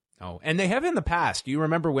 And they have in the past. You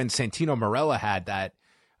remember when Santino Marella had that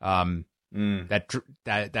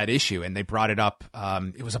that issue, and they brought it up.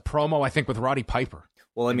 It was a promo, I think, with Roddy Piper.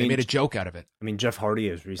 Well, they made a joke out of it. I mean, Jeff Hardy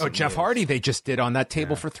is recently. Oh, Jeff Hardy, they just did on that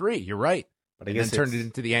table for 3. You're right. But I guess then turned it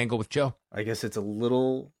into the angle with Joe. I guess it's a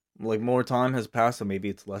little more time has passed, so maybe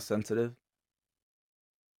it's less sensitive.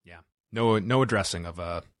 Yeah. No addressing of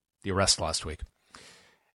the arrest last week.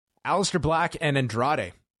 Aleister Black and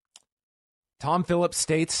Andrade. Tom Phillips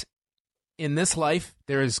states, in this life,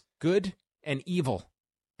 there is good and evil,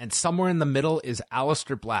 and somewhere in the middle is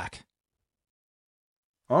Aleister Black.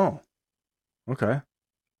 Oh, okay.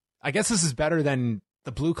 I guess this is better than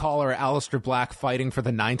the blue-collar Aleister Black fighting for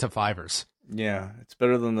the 9-to-5ers. Yeah, it's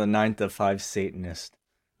better than the 9-to-5 Satanist,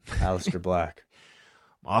 Aleister Black.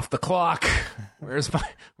 Off the clock. Where's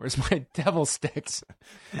my devil sticks?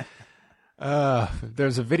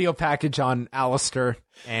 There's a video package on Aleister,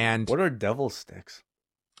 and what are devil sticks?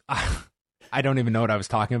 I don't even know what I was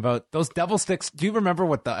talking about. Those devil sticks. Do you remember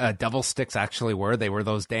what the devil sticks actually were? They were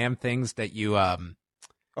those damn things that you.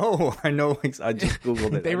 Oh, I know. I just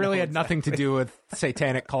googled it. They really had nothing to do with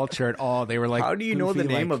satanic culture at all. They were like, how do you know the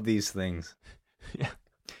name of these things? Yeah,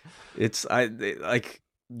 it's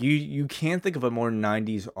You can't think of a more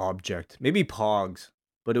 90s object. Maybe Pogs.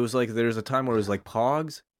 But it was like there's a time where it was like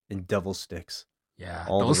Pogs and devil sticks. Yeah,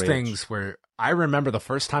 those things were... I remember the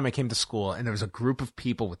first time I came to school and there was a group of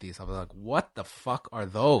people with these. I was like, what the fuck are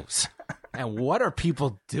those? And what are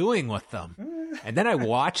people doing with them? And then I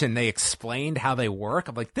watch and they explained how they work.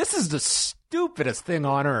 I'm like, this is the stupidest thing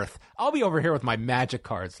on earth. I'll be over here with my magic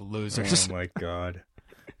cards, losers. Oh my God.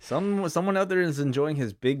 Someone out there is enjoying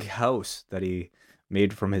his big house that he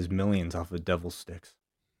made from his millions off of devil sticks.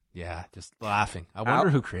 Yeah, just laughing. I wonder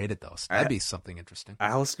who created those. That'd be something interesting.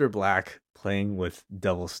 Aleister Black playing with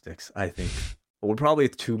devil sticks, I think. We're probably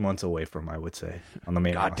 2 months away from, I would say, on the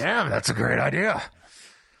main roster. God damn, that's a great idea.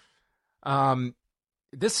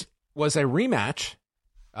 This was a rematch,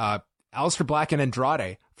 Aleister Black and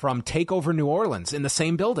Andrade from TakeOver New Orleans in the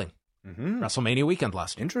same building. Mm-hmm. WrestleMania weekend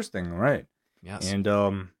last year. Interesting, right. Yes. And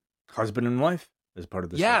husband and wife as part of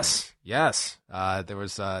this. Yes. There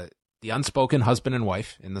was the unspoken husband and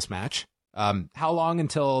wife in this match. How long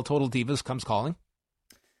until Total Divas comes calling?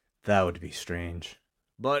 That would be strange.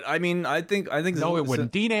 But I mean, I think no, it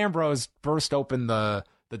wouldn't. Dean Ambrose burst open the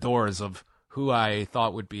doors of who I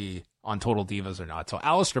thought would be on Total Divas or not. So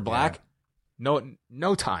Aleister Black,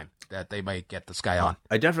 no time that they might get this guy on.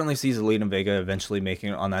 I definitely see Zelina Vega eventually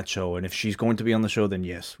making it on that show, and if she's going to be on the show, then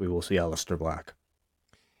yes, we will see Aleister Black.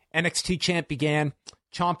 NXT champ began.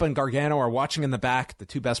 Ciampa and Gargano are watching in the back, the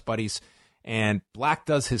two best buddies, and Black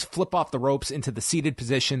does his flip off the ropes into the seated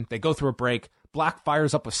position. They go through a break. Black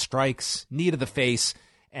fires up with strikes, knee to the face,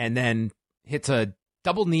 and then hits a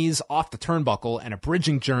double knees off the turnbuckle and a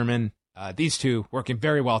bridging German. These two working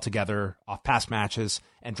very well together off past matches.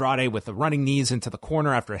 Andrade with the running knees into the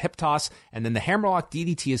corner after a hip toss, and then the hammerlock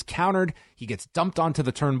DDT is countered. He gets dumped onto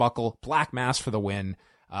the turnbuckle. Black Mass for the win.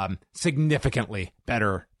 Significantly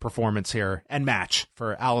better performance here and match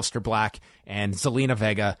for Aleister Black, and Zelina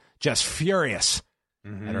Vega just furious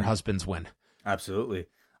at her husband's win. Absolutely.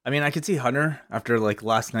 I mean, I could see Hunter after like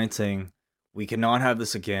last night saying, "We cannot have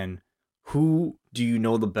this again. Who do you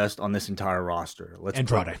know the best on this entire roster? Let's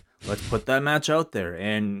put that match out there."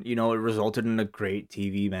 And, you know, it resulted in a great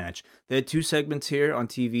TV match. They had 2 segments here on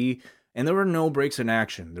TV, and there were no breaks in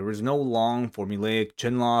action. There was no long formulaic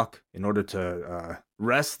chinlock in order to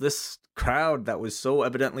rest this crowd that was so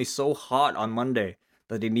evidently so hot on Monday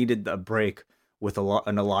that they needed a break with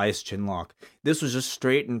an Elias chinlock. This was just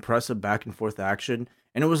straight, impressive back and forth action,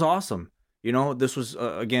 and it was awesome. You know, this was,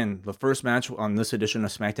 again, the first match on this edition of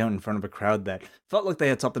SmackDown in front of a crowd that felt like they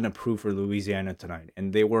had something to prove for Louisiana tonight.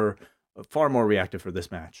 And they were far more reactive for this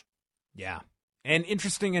match. Yeah. And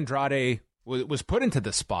interesting, Andrade was put into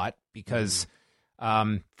this spot because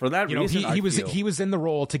for that reason, he was in the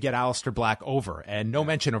role to get Aleister Black over. And no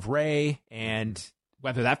mention of Ray and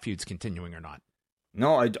whether that feud's continuing or not.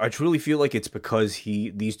 No, I truly feel like it's because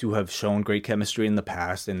these two have shown great chemistry in the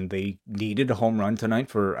past, and they needed a home run tonight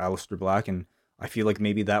for Aleister Black, and I feel like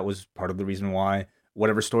maybe that was part of the reason why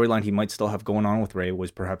whatever storyline he might still have going on with Ray was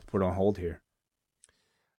perhaps put on hold here.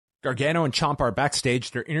 Gargano and Ciampa are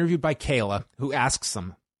backstage. They're interviewed by Kayla, who asks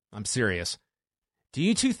them, "I'm serious, do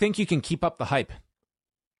you two think you can keep up the hype?"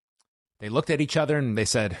 They looked at each other and they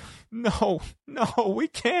said, No, we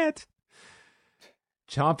can't."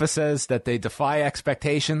 Ciampa says that they defy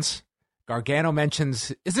expectations. Gargano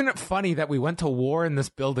mentions, "Isn't it funny that we went to war in this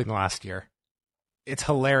building last year?" It's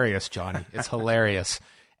hilarious, Johnny. It's hilarious.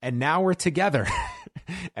 And now we're together.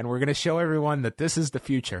 And we're going to show everyone that this is the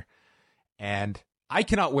future. And I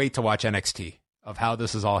cannot wait to watch NXT of how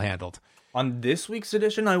this is all handled. On this week's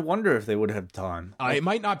edition, I wonder if they would have time. It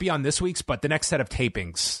might not be on this week's, but the next set of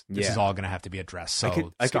tapings, this is all going to have to be addressed.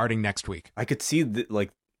 So starting next week. I could see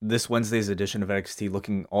this Wednesday's edition of NXT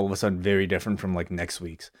looking all of a sudden very different from like next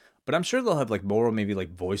week's. But I'm sure they'll have like more maybe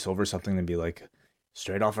like voiceover something and be like,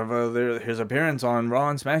 straight off of his appearance on Raw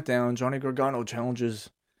and SmackDown, Johnny Gargano challenges.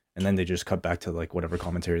 And then they just cut back to like whatever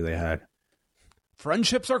commentary they had.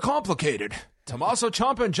 "Friendships are complicated. Tommaso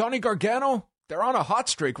Ciampa and Johnny Gargano, they're on a hot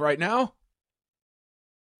streak right now."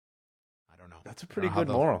 I don't know. That's a pretty good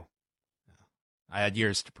moral. I had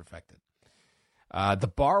years to perfect it. The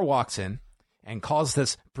Bar walks in and calls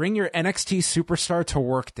this "Bring Your NXT Superstar to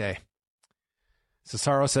Work Day."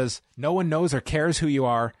 Cesaro says no one knows or cares who you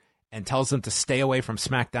are and tells them to stay away from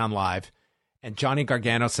SmackDown Live. And Johnny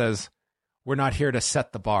Gargano says, "We're not here to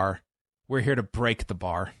set the bar. We're here to break the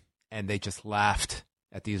bar." And they just laughed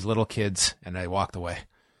at these little kids and they walked away.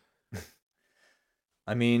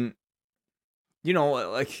 I mean, you know,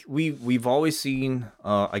 like we've always seen,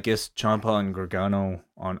 I guess, Ciampa and Gargano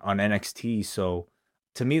on NXT. So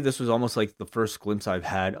to me, this was almost like the first glimpse I've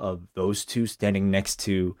had of those two standing next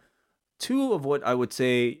to two of what I would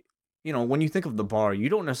say, you know, when you think of the Bar, you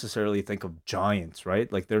don't necessarily think of giants,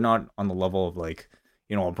 right? Like they're not on the level of like,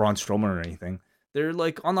 you know, a Braun Strowman or anything. They're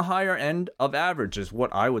like on the higher end of average is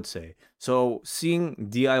what I would say. So seeing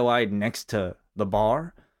DIY next to the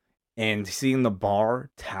Bar and seeing the Bar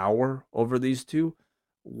tower over these two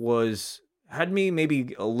had me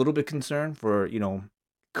maybe a little bit concerned for, you know,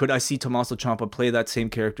 could I see Tommaso Ciampa play that same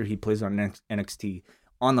character he plays on NXT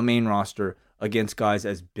on the main roster against guys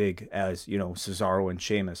as big as, you know, Cesaro and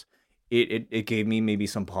Sheamus? It gave me maybe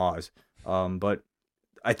some pause. But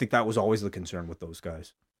I think that was always the concern with those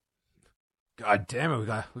guys. God damn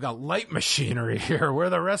it, we got light machinery here. Where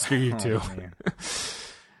the rest of you two?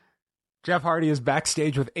 Jeff Hardy is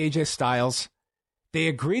backstage with AJ Styles. They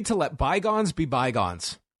agreed to let bygones be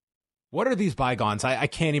bygones. What are these bygones? I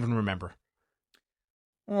can't even remember.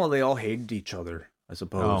 Well, they all hated each other, I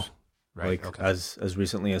suppose. Oh, right. Like, okay. As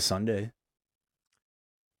recently as Sunday.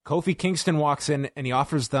 Kofi Kingston walks in and he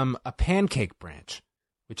offers them a pancake branch,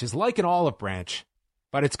 which is like an olive branch,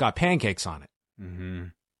 but it's got pancakes on it. Mm-hmm.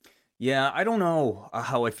 Yeah, I don't know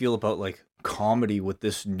how I feel about like comedy with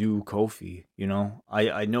this new Kofi. You know,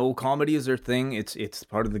 I know comedy is their thing. It's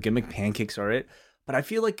part of the gimmick. Pancakes are it, but I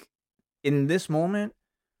feel like in this moment,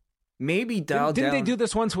 maybe dial Didn't down. they do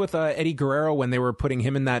this once with Eddie Guerrero when they were putting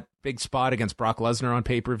him in that big spot against Brock Lesnar on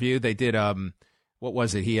pay-per-view? They did what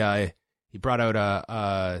was it? He brought out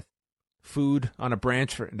a food on a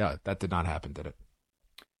branch for no, that did not happen, did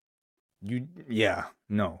it?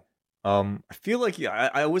 No. I feel like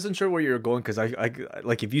I wasn't sure where you were going because I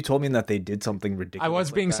like if you told me that they did something ridiculous. I was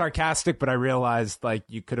like being that, sarcastic, but I realized like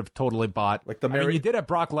you could have totally bought like the I mean, you did have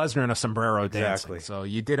Brock Lesnar in a sombrero Exactly. dancing, so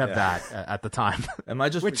you did have that at the time. Am I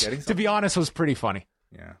just Which, forgetting to something? be honest, was pretty funny.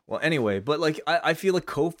 Yeah. Well, anyway, but like I feel like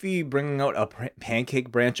Kofi bringing out a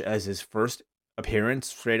pancake branch as his first appearance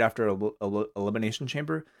straight after Elimination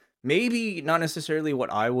Chamber, maybe not necessarily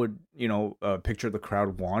what I would, picture the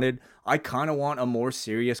crowd wanted. I kind of want a more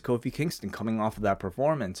serious Kofi Kingston coming off of that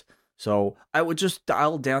performance. So I would just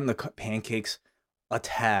dial down the pancakes a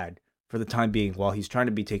tad for the time being while he's trying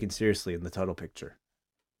to be taken seriously in the title picture.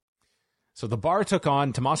 So the Bar took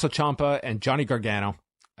on Tommaso Ciampa and Johnny Gargano.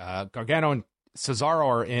 Gargano and Cesaro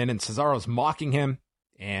are in, and Cesaro's mocking him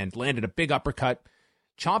and landed a big uppercut.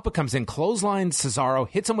 Ciampa comes in, clotheslines Cesaro,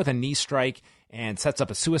 hits him with a knee strike, and sets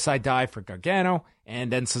up a suicide dive for Gargano.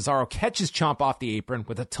 And then Cesaro catches Ciampa off the apron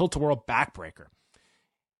with a tilt-a-whirl backbreaker.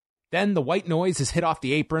 Then the white noise is hit off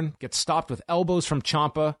the apron, gets stopped with elbows from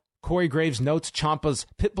Ciampa. Corey Graves notes Ciampa's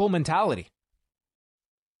pitbull mentality.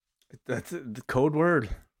 That's the code word.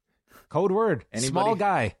 Code word. Small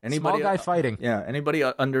guy. Small guy fighting. Yeah, anybody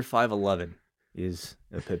under 5'11" is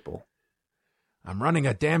a pitbull. I'm running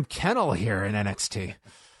a damn kennel here in NXT.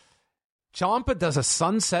 Ciampa does a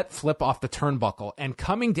sunset flip off the turnbuckle and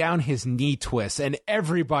coming down his knee twist, and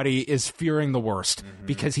everybody is fearing the worst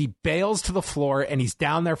because he bails to the floor and he's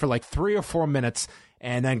down there for like 3 or 4 minutes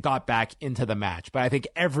and then got back into the match. But I think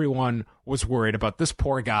everyone was worried about this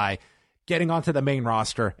poor guy getting onto the main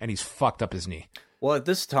roster and he's fucked up his knee. Well, at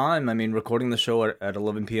this time, I mean, recording the show at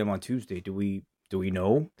 11 p.m. on Tuesday, do we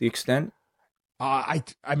know the extent? I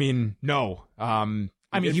mean, no.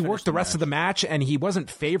 He worked the rest of the match and he wasn't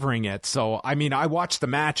favoring it. So, I mean, I watched the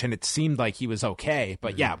match and it seemed like he was okay.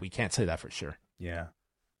 But yeah, we can't say that for sure. Yeah.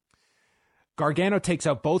 Gargano takes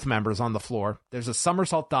out both members on the floor. There's a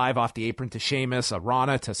somersault dive off the apron to Sheamus, a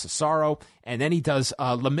Rana to Cesaro, and then he does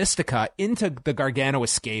La Mystica into the Gargano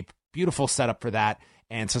escape. Beautiful setup for that.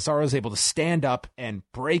 And Cesaro is able to stand up and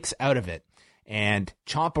breaks out of it. And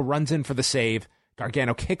Ciampa runs in for the save.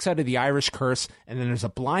 Gargano kicks out of the Irish Curse, and then there's a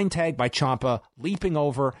blind tag by Ciampa leaping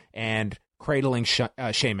over and cradling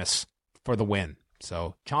Sheamus for the win.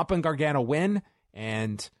 So Ciampa and Gargano win,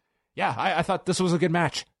 and yeah, I thought this was a good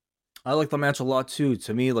match. I like the match a lot too.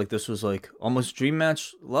 To me, like this was like almost dream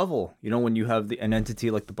match level. You know, when you have an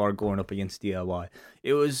entity like the Bar going up against DIY,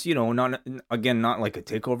 it was not like a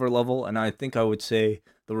takeover level. And I think I would say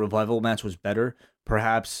the Revival match was better.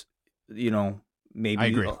 Perhaps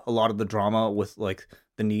maybe a lot of the drama with like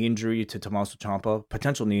the knee injury to Tommaso Ciampa,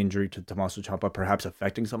 potential knee injury to Tommaso Ciampa, perhaps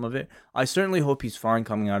affecting some of it. I certainly hope he's fine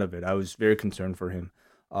coming out of it. I was very concerned for him.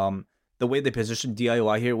 The way they positioned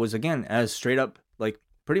DIY here was again as straight up like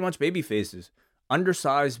pretty much baby faces,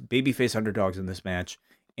 undersized babyface underdogs in this match,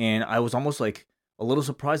 and I was almost like a little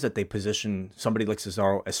surprised that they positioned somebody like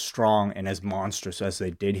Cesaro as strong and as monstrous as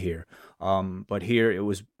they did here. But here it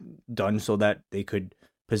was done so that they could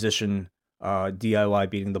position DIY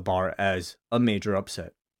beating the Bar as a major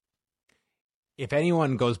upset. If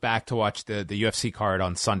anyone goes back to watch the UFC card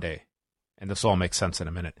on Sunday, and this all makes sense in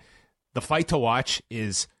a minute, the fight to watch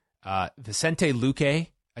is Vicente Luque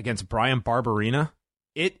against Brian Barberena.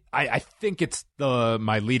 I think it's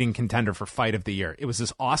my leading contender for fight of the year. It was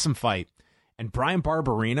this awesome fight. And Brian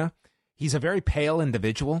Barberena, he's a very pale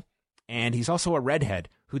individual, and he's also a redhead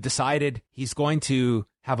who decided he's going to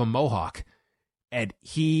have a mohawk. And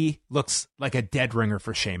he looks like a dead ringer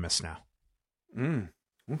for Sheamus now.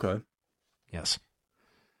 Okay. Yes.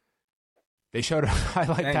 They showed a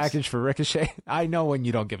highlight package for Ricochet. I know when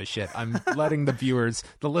you don't give a shit. I'm letting the viewers,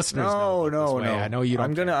 the listeners know. No. I know you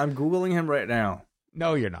don't. I'm Googling him right now.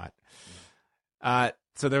 No, you're not.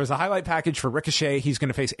 So there was a highlight package for Ricochet. He's going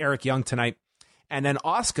to face Eric Young tonight. And then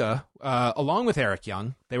Asuka, along with Eric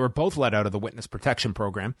Young, they were both let out of the witness protection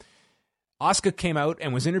program. Asuka came out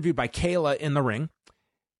and was interviewed by Kayla in the ring.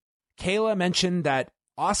 Kayla mentioned that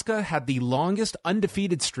Asuka had the longest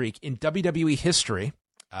undefeated streak in WWE history.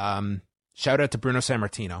 Shout out to Bruno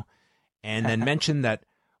Sammartino. And then mentioned that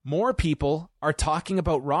more people are talking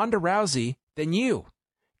about Ronda Rousey than you.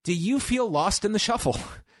 do you feel lost in the shuffle?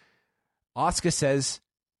 Asuka says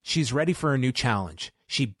she's ready for a new challenge.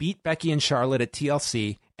 She beat Becky and Charlotte at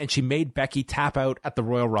TLC, and she made Becky tap out at the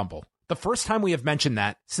Royal Rumble. The first time we have mentioned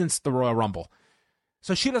that since the Royal Rumble.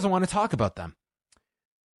 So she doesn't want to talk about them.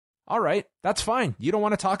 All right, that's fine. You don't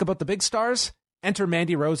want to talk about the big stars? Enter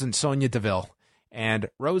Mandy Rose and Sonya Deville. And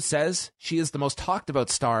Rose says she is the most talked about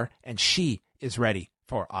star, and she is ready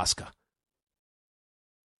for Asuka.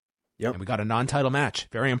 Yep. And we got a non-title match.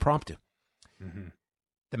 Very impromptu. Mm-hmm.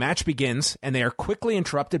 The match begins, and they are quickly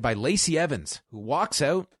interrupted by Lacey Evans, who walks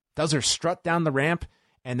out, does her strut down the ramp,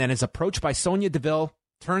 and then is approached by Sonya Deville,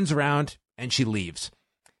 turns around, and she leaves.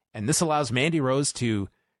 And this allows Mandy Rose to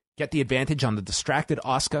get the advantage on the distracted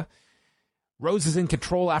Asuka. Rose is in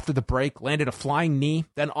control after the break, landed a flying knee.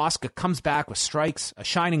 Then Asuka comes back with strikes, a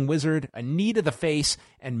shining wizard, a knee to the face,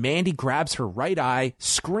 and Mandy grabs her right eye,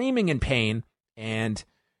 screaming in pain, and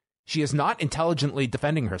she is not intelligently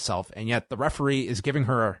defending herself, and yet the referee is giving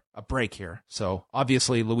her a break here. So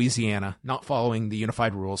obviously Louisiana not following the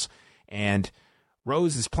unified rules, and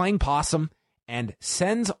Rose is playing possum and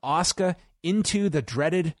sends Asuka into the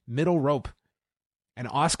dreaded middle rope. And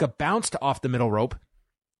Asuka bounced off the middle rope,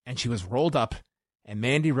 and she was rolled up, and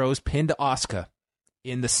Mandy Rose pinned Asuka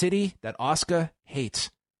in the city that Asuka hates,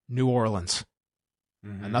 New Orleans.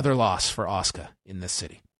 Mm-hmm. Another loss for Asuka in this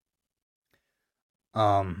city.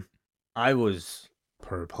 I was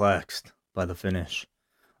perplexed by the finish.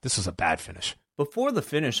 This was a bad finish. Before the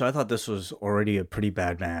finish, I thought this was already a pretty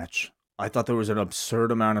bad match. I thought there was an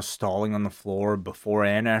absurd amount of stalling on the floor before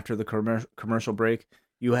and after the commercial break.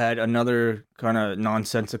 You had another kind of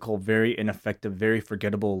nonsensical, very ineffective, very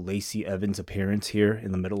forgettable Lacey Evans appearance here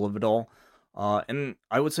in the middle of it all. And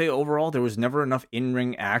I would say overall, there was never enough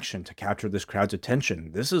in-ring action to capture this crowd's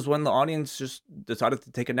attention. This is when the audience just decided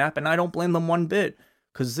to take a nap, and I don't blame them one bit,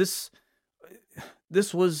 because this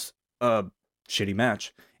was a shitty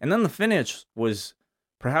match. And then the finish was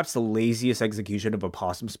perhaps the laziest execution of a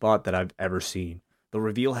possum spot that I've ever seen. The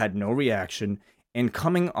reveal had no reaction, and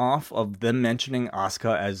coming off of them mentioning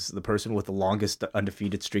Asuka as the person with the longest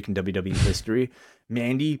undefeated streak in WWE history,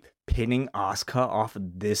 Mandy pinning Asuka off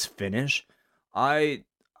of this finish, I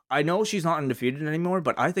know she's not undefeated anymore,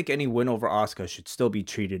 but I think any win over Asuka should still be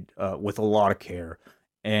treated with a lot of care.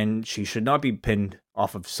 And she should not be pinned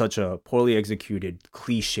off of such a poorly executed,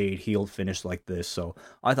 cliched heel finish like this. So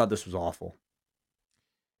I thought this was awful.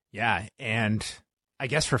 Yeah, and I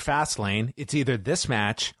guess for Fastlane, it's either this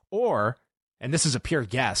match or, and this is a pure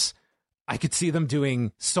guess, I could see them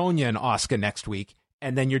doing Sonya and Asuka next week,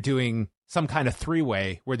 and then you're doing some kind of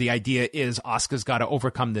three-way where the idea is Asuka's got to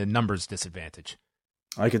overcome the numbers disadvantage.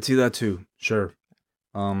 I could see that too, sure.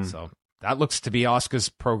 So that looks to be Asuka's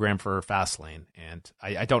program for Fastlane, and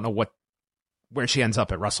I don't know where she ends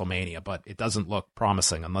up at WrestleMania, but it doesn't look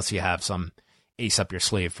promising unless you have some ace up your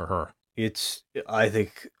sleeve for her. I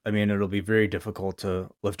mean, it'll be very difficult to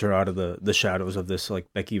lift her out of the shadows of this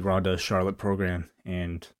like Becky, Ronda, Charlotte program,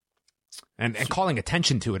 and calling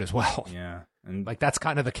attention to it as well. Yeah, and like that's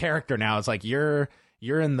kind of the character now. It's like you're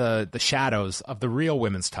in the shadows of the real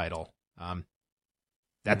women's title.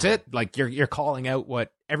 That's it. Like you're calling out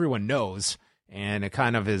what everyone knows, and it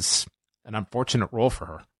kind of is an unfortunate role for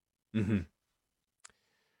her. Mm-hmm.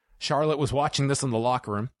 Charlotte was watching this in the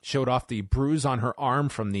locker room, showed off the bruise on her arm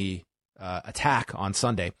from the attack on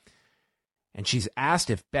Sunday, and she's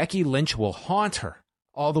asked if Becky Lynch will haunt her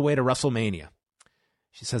all the way to WrestleMania.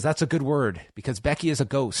 She says that's a good word because Becky is a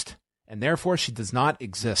ghost, and therefore she does not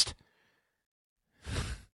exist.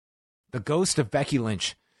 The ghost of Becky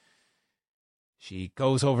Lynch. She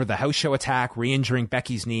goes over the house show attack, re-injuring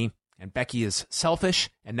Becky's knee, and Becky is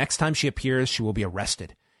selfish, and next time she appears, she will be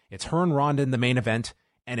arrested. It's her and Ronda in the main event,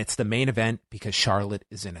 and it's the main event because Charlotte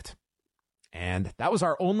is in it. And that was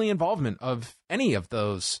our only involvement of any of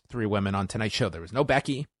those three women on tonight's show. There was no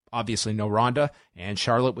Becky, obviously no Ronda, and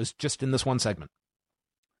Charlotte was just in this one segment.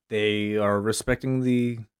 They are respecting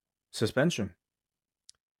the suspension.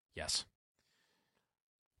 Yes.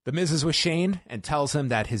 The Miz is with Shane and tells him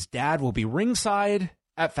that his dad will be ringside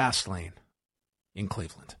at Fastlane in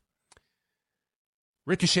Cleveland.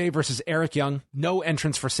 Ricochet versus Eric Young. No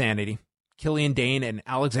entrance for Sanity. Killian Dane and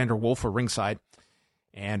Alexander Wolf are ringside.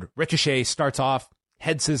 And Ricochet starts off,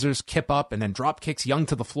 head scissors, kip up, and then drop kicks Young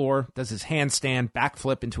to the floor, does his handstand,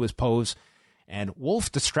 backflip into his pose. And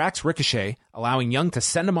Wolf distracts Ricochet, allowing Young to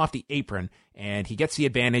send him off the apron, and he gets the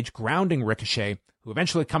advantage, grounding Ricochet, who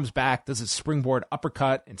eventually comes back, does his springboard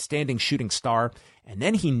uppercut and standing shooting star, and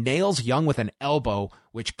then he nails Young with an elbow,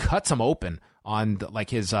 which cuts him open on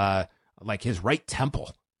his right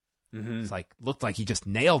temple. Mm-hmm. It's looked like he just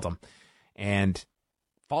nailed him. And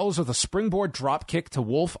follows with a springboard drop kick to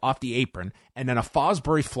Wolf off the apron, and then a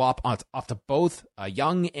Fosbury flop off to both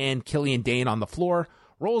Young and Killian Dane on the floor,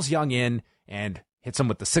 rolls Young in, and hits him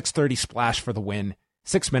with the 630 splash for the win,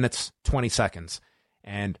 6 minutes, 20 seconds.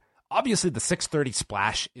 And obviously the 630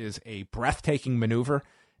 splash is a breathtaking maneuver.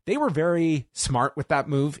 They were very smart with that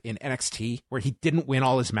move in NXT, where he didn't win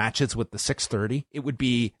all his matches with the 630. It would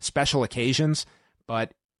be special occasions,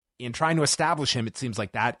 but in trying to establish him, it seems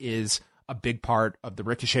like that is a big part of the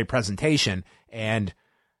Ricochet presentation. And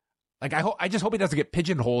like, I just hope he doesn't get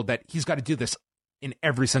pigeonholed that he's got to do this in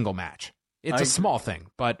every single match. It's a small thing,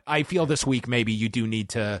 but I feel this week maybe you do need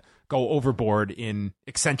to go overboard in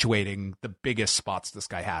accentuating the biggest spots this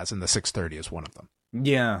guy has, and the 630 is one of them.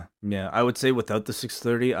 Yeah. I would say without the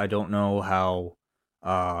 630, I don't know how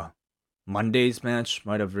Monday's match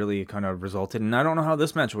might have really kind of resulted, and I don't know how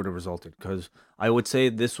this match would have resulted, because I would say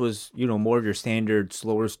this was, more of your standard,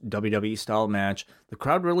 slower WWE style match. The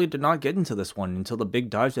crowd really did not get into this one until the big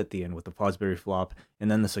dives at the end with the Fosbury flop and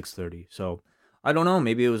then the 630. So I don't know.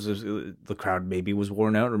 Maybe it was the crowd maybe was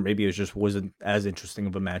worn out, or maybe it just wasn't as interesting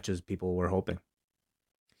of a match as people were hoping.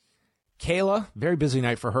 Kayla, very busy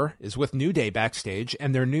night for her, is with New Day backstage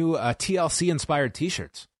and their new TLC-inspired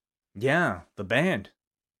T-shirts. Yeah, the band.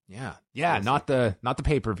 Yeah, not the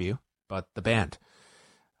pay-per-view, but the band.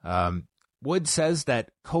 Wood says that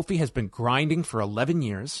Kofi has been grinding for 11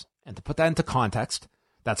 years, and to put that into context,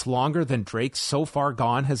 that's longer than Drake's So Far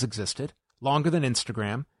Gone has existed, longer than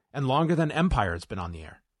Instagram, and longer than Empire has been on the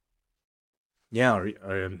air. Yeah,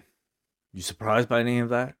 are you surprised by any of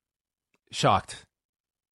that? Shocked.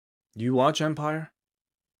 Do you watch Empire?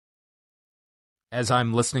 As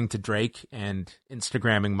I'm listening to Drake and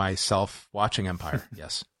Instagramming myself watching Empire,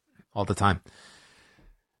 yes, all the time.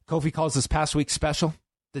 Kofi calls this past week special.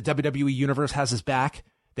 The WWE Universe has his back.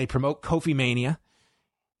 They promote Kofi Mania,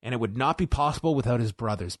 and it would not be possible without his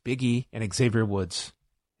brothers, Big E and Xavier Woods.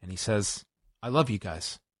 And he says, I love you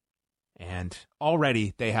guys. And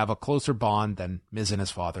already they have a closer bond than Miz and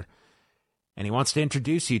his father. And he wants to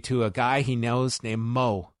introduce you to a guy he knows named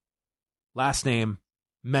Mo. Last name,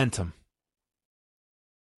 Mentum.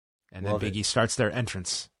 And then Big E starts their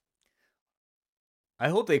entrance. I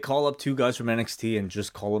hope they call up two guys from NXT and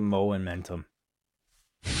just call them Mo and Mentum.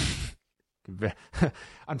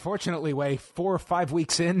 Unfortunately, 4 or 5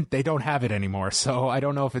 weeks in, they don't have it anymore. So I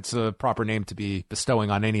don't know if it's a proper name to be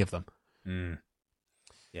bestowing on any of them.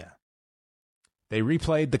 Yeah. They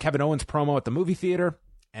replayed the Kevin Owens promo at the movie theater.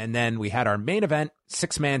 And then we had our main event,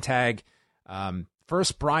 6-man tag.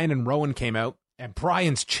 First, Bryan and Rowan came out. And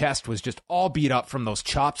Bryan's chest was just all beat up from those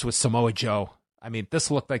chops with Samoa Joe. I mean, this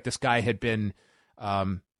looked like this guy had been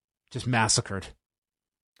just massacred.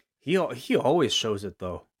 He always shows it,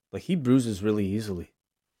 though. Like, he bruises really easily.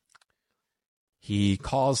 He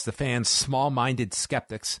calls the fans small-minded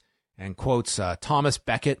skeptics and quotes Thomas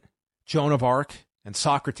Beckett, Joan of Arc, and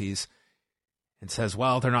Socrates, and says,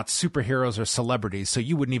 well, they're not superheroes or celebrities, so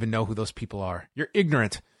you wouldn't even know who those people are. You're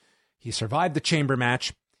ignorant. He survived the chamber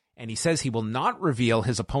match, and he says he will not reveal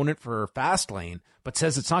his opponent for Fastlane, but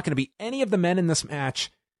says it's not going to be any of the men in this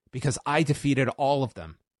match because I defeated all of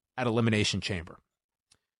them at Elimination Chamber.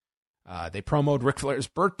 They promoted Ric Flair's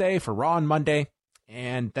birthday for Raw on Monday,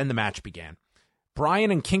 and then the match began.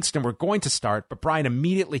 Bryan and Kingston were going to start, but Bryan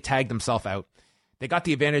immediately tagged himself out. They got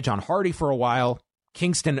the advantage on Hardy for a while.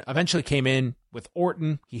 Kingston eventually came in with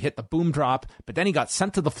Orton. He hit the boom drop, but then he got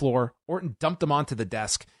sent to the floor. Orton dumped him onto the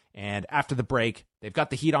desk, and after the break, they've got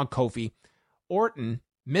the heat on Kofi. Orton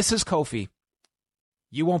misses Kofi.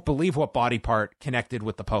 You won't believe what body part connected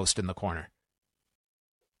with the post in the corner.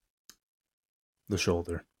 The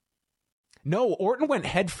shoulder. No, Orton went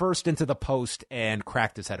head first into the post and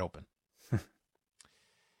cracked his head open.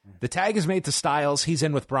 The tag is made to Styles. He's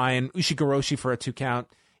in with Bryan. Ushigoroshi for a 2 count.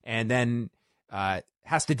 And then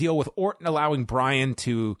has to deal with Orton allowing Bryan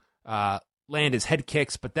to land his head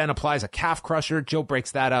kicks, but then applies a calf crusher. Joe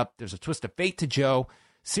breaks that up. There's a twist of fate to Joe.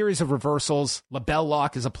 Series of reversals. LaBelle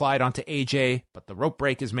lock is applied onto AJ, but the rope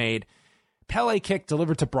break is made. Pele kick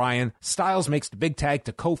delivered to Bryan. Styles makes the big tag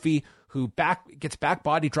to Kofi, who gets back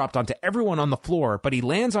body dropped onto everyone on the floor, but he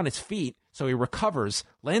lands on his feet, so he recovers,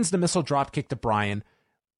 lands the missile drop kick to Bryan,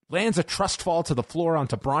 lands a trust fall to the floor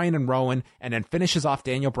onto Bryan and Rowan, and then finishes off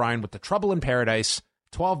Daniel Bryan with the Trouble in Paradise,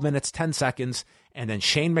 12 minutes, 10 seconds, and then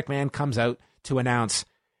Shane McMahon comes out to announce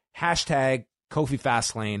 #Kofi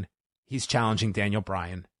Fastlane. He's challenging Daniel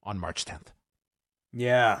Bryan on March 10th.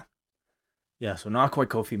 Yeah. Yeah, so not quite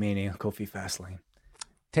Kofi Mania, Kofi Fastlane.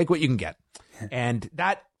 Take what you can get. And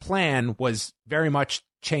that plan was very much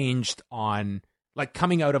changed on like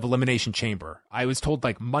coming out of Elimination Chamber, I was told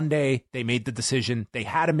like Monday they made the decision. They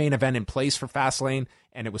had a main event in place for Fastlane,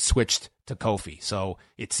 and it was switched to Kofi. So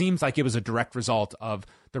it seems like it was a direct result of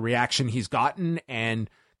the reaction he's gotten and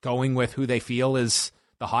going with who they feel is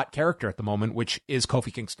the hot character at the moment, which is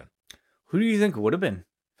Kofi Kingston. Who do you think it would have been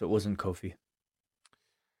if it wasn't Kofi?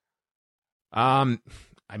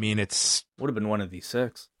 I mean, it's would have been one of these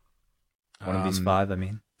 6. One of these 5, I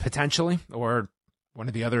mean. Potentially, or one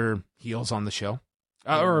of the other heels on the show.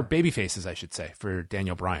 Or baby faces, I should say, for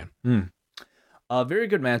Daniel Bryan. A very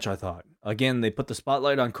good match, I thought. Again, they put the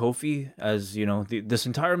spotlight on Kofi, as you know, this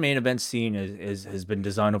entire main event scene has been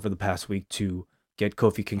designed over the past week to get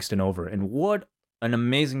Kofi Kingston over. And what an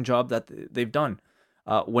amazing job that they've done.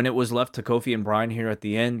 When it was left to Kofi and Bryan here at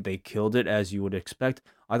the end, they killed it as you would expect.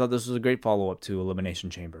 I thought this was a great follow-up to Elimination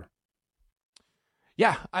Chamber.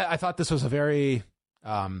 Yeah, I thought this was a very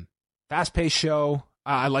fast-paced show.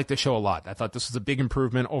 I liked the show a lot. I thought this was a big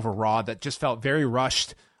improvement over Raw that just felt very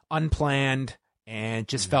rushed, unplanned, and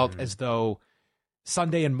just felt as though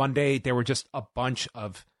Sunday and Monday, there were just a bunch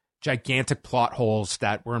of gigantic plot holes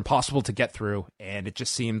that were impossible to get through, and it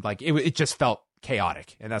just seemed like it just felt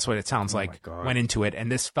chaotic, and that's what it sounds like went into it,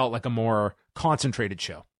 and this felt like a more concentrated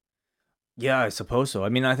show. Yeah, I suppose so. I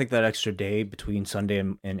mean, I think that extra day between Sunday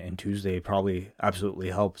and Tuesday probably absolutely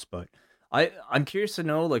helps, but I'm curious to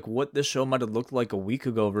know like what this show might have looked like a week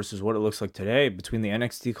ago versus what it looks like today between the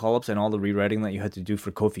NXT call-ups and all the rewriting that you had to do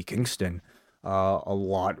for Kofi Kingston. A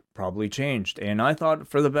lot probably changed, and I thought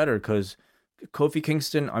for the better because Kofi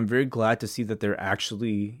Kingston, I'm very glad to see that they're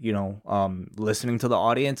actually, listening to the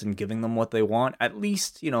audience and giving them what they want. At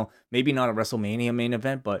least, maybe not a WrestleMania main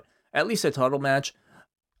event, but at least a title match.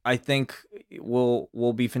 I think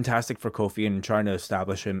will be fantastic for Kofi and trying to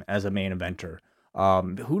establish him as a main eventer.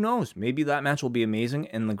 Who knows? Maybe that match will be amazing,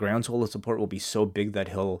 and the groundswell of support will be so big that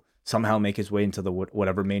he'll somehow make his way into the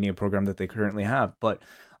whatever Mania program that they currently have. But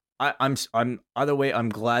I'm either way, I'm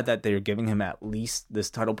glad that they're giving him at least this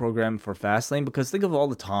title program for Fastlane, because think of all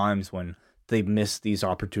the times when they missed these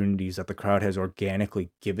opportunities that the crowd has organically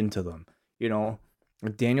given to them.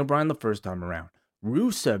 Daniel Bryan the first time around,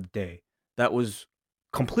 Rusev Day, that was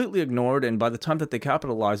completely ignored, and by the time that they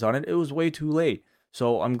capitalized on it, it was way too late.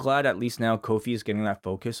 So I'm glad at least now Kofi is getting that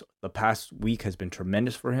focus. The past week has been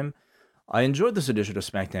tremendous for him. I enjoyed this edition of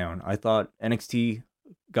SmackDown. I thought NXT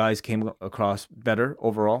guys came across better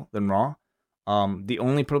overall than Raw. The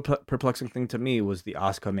only perplexing thing to me was the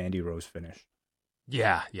Asuka Mandy Rose finish.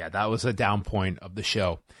 Yeah, that was a down point of the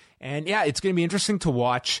show. And yeah, it's going to be interesting to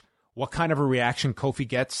watch what kind of a reaction Kofi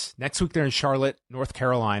gets. Next week they're in Charlotte, North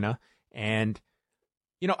Carolina, and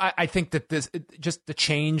I think that just the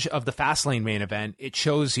change of the Fastlane main event, it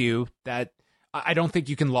shows you that I don't think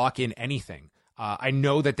you can lock in anything. I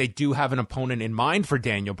know that they do have an opponent in mind for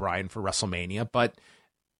Daniel Bryan for WrestleMania, but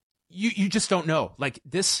you just don't know. Like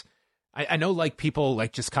this, I know like people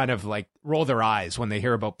like just kind of like roll their eyes when they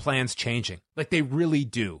hear about plans changing. Like they really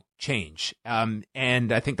do change. And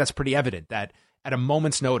I think that's pretty evident that at a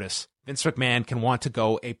moment's notice, Vince McMahon can want to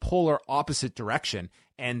go a polar opposite direction,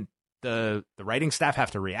 and the writing staff have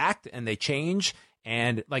to react and they change.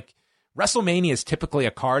 And like WrestleMania is typically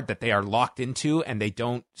a card that they are locked into and they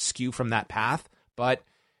don't skew from that path. But,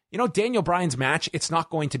 Daniel Bryan's match, it's not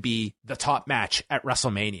going to be the top match at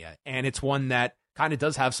WrestleMania. And it's one that kind of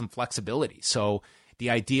does have some flexibility. So the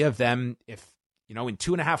idea of them, if, in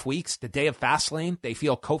 2.5 weeks, the day of Fastlane, they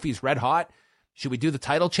feel Kofi's red hot, should we do the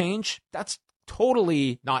title change? That's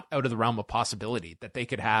totally not out of the realm of possibility that they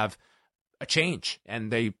could have a change.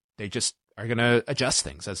 And they just are going to adjust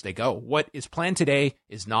things as they go. What is planned today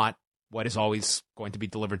is not what is always going to be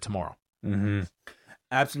delivered tomorrow. Mm-hmm.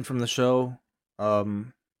 Absent from the show,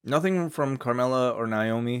 nothing from Carmella or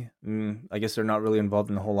Naomi. I guess they're not really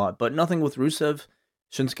involved in a whole lot, but nothing with Rusev,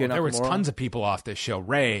 Shinsuke Nakamura. There was tons of people off this show.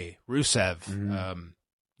 Ray, Rusev.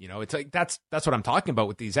 Mm-hmm. It's like that's what I'm talking about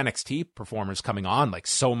with these NXT performers coming on. Like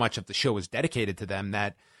so much of the show is dedicated to them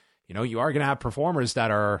that, you are going to have performers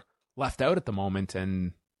that are left out at the moment,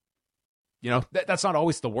 and that's not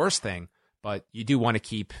always the worst thing, but you do want to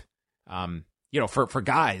keep, for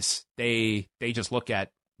guys, they just look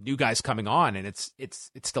at new guys coming on, and it's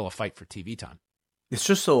still a fight for TV time. It's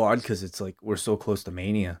just so odd because it's like we're so close to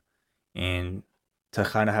Mania, and to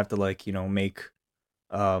kind of have to make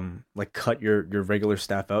cut your regular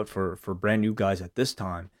staff out for brand new guys at this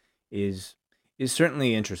time is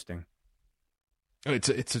certainly interesting.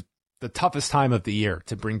 It's the toughest time of the year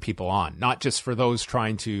to bring people on, not just for those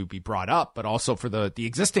trying to be brought up, but also for the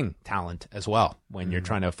existing talent as well, when you're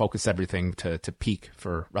trying to focus everything to peak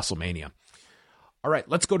for WrestleMania. All right,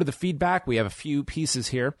 let's go to the feedback. We have a few pieces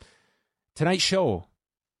here. Tonight's show,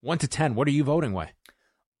 1 to 10, what are you voting, Way?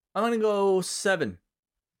 I'm going to go 7.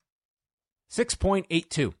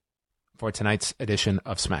 6.82 for tonight's edition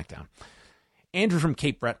of SmackDown. Andrew from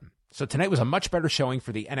Cape Breton. So tonight was a much better showing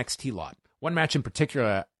for the NXT lot. One match in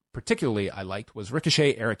particularly I liked was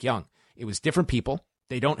Ricochet Eric Young. It was different people.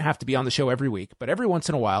 They don't have to be on the show every week, but every once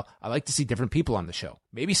in a while, I like to see different people on the show.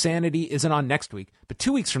 Maybe Sanity isn't on next week, but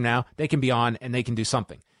 2 weeks from now, they can be on and they can do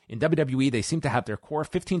something. In WWE, they seem to have their core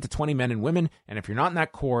 15 to 20 men and women, and if you're not in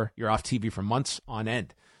that core, you're off TV for months on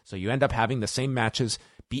end. So you end up having the same matches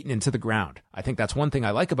beaten into the ground. I think that's one thing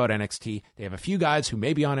I like about NXT. They have a few guys who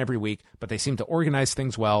may be on every week, but they seem to organize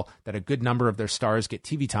things well that a good number of their stars get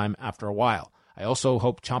TV time after a while. I also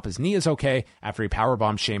hope Ciampa's knee is okay after he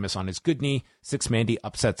powerbombed Sheamus on his good knee. 6 Mandy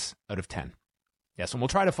upsets out of 10. Yes, and we'll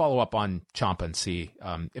try to follow up on Ciampa and see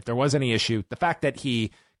if there was any issue. The fact that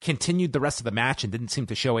he continued the rest of the match and didn't seem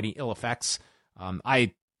to show any ill effects,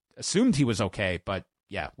 I assumed he was okay, but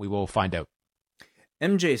yeah, we will find out.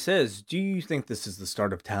 MJ says, do you think this is the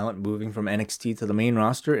start of talent moving from NXT to the main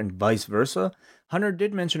roster and vice versa? Hunter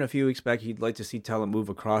did mention a few weeks back he'd like to see talent move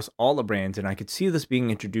across all the brands, and I could see this being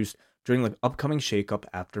introduced during the upcoming shakeup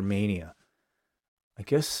after Mania. I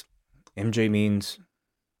guess MJ means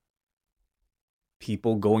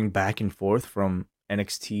people going back and forth from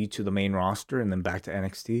NXT to the main roster and then back to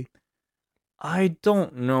NXT. I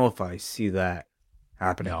don't know if I see that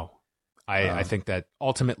happening. No, I think that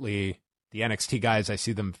ultimately the NXT guys, I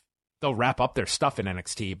see them, they'll wrap up their stuff in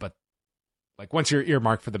NXT, but like once you're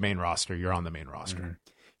earmarked for the main roster, you're on the main roster.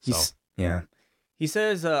 Mm-hmm. Yeah. He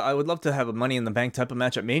says, I would love to have a Money in the Bank type of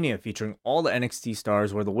match at Mania featuring all the NXT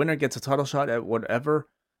stars where the winner gets a title shot at whatever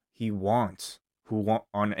he wants,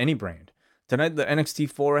 on any brand. Tonight, the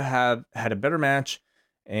NXT 4 had a better match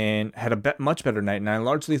and had a much better night, and I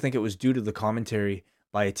largely think it was due to the commentary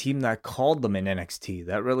by a team that called them in NXT.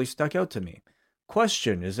 That really stuck out to me.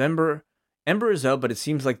 Question, is Ember is out, but it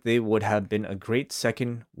seems like they would have been a great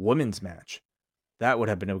second women's match. That would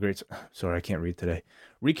have been a great... Sorry, I can't read today.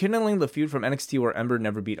 Rekindling the feud from NXT where Ember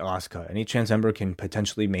never beat Asuka. Any chance Ember can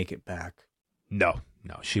potentially make it back? No,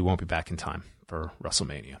 she won't be back in time for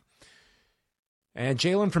WrestleMania. And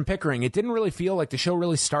Jalen from Pickering, it didn't really feel like the show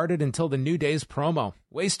really started until the New Day's promo.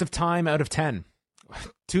 Waste of time out of 10.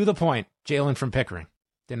 To the point, Jalen from Pickering.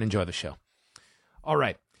 Didn't enjoy the show. All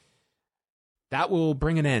right. That will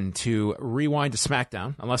bring an end to Rewind to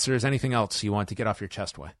SmackDown, unless there's anything else you want to get off your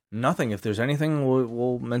chest, Way. Nothing. If there's anything,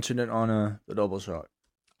 we'll mention it on the Double Shot.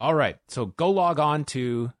 All right. So go log on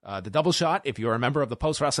to the Double Shot. If you're a member of the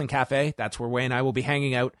Post Wrestling Cafe, that's where Way and I will be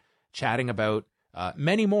hanging out, chatting about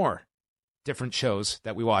many more different shows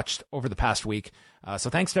that we watched over the past week. So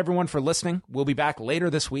thanks to everyone for listening. We'll be back later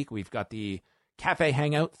this week. We've got the Cafe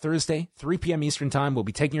Hangout Thursday, 3 p.m. Eastern Time. We'll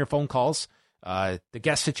be taking your phone calls. The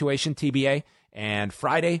guest situation, TBA. And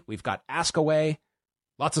Friday, we've got Ask Away.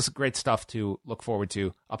 Lots of great stuff to look forward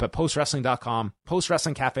to up at postwrestling.com,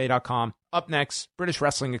 postwrestlingcafe.com. Up next, British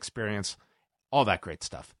Wrestling Experience, all that great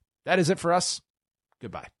stuff. That is it for us.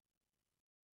 Goodbye.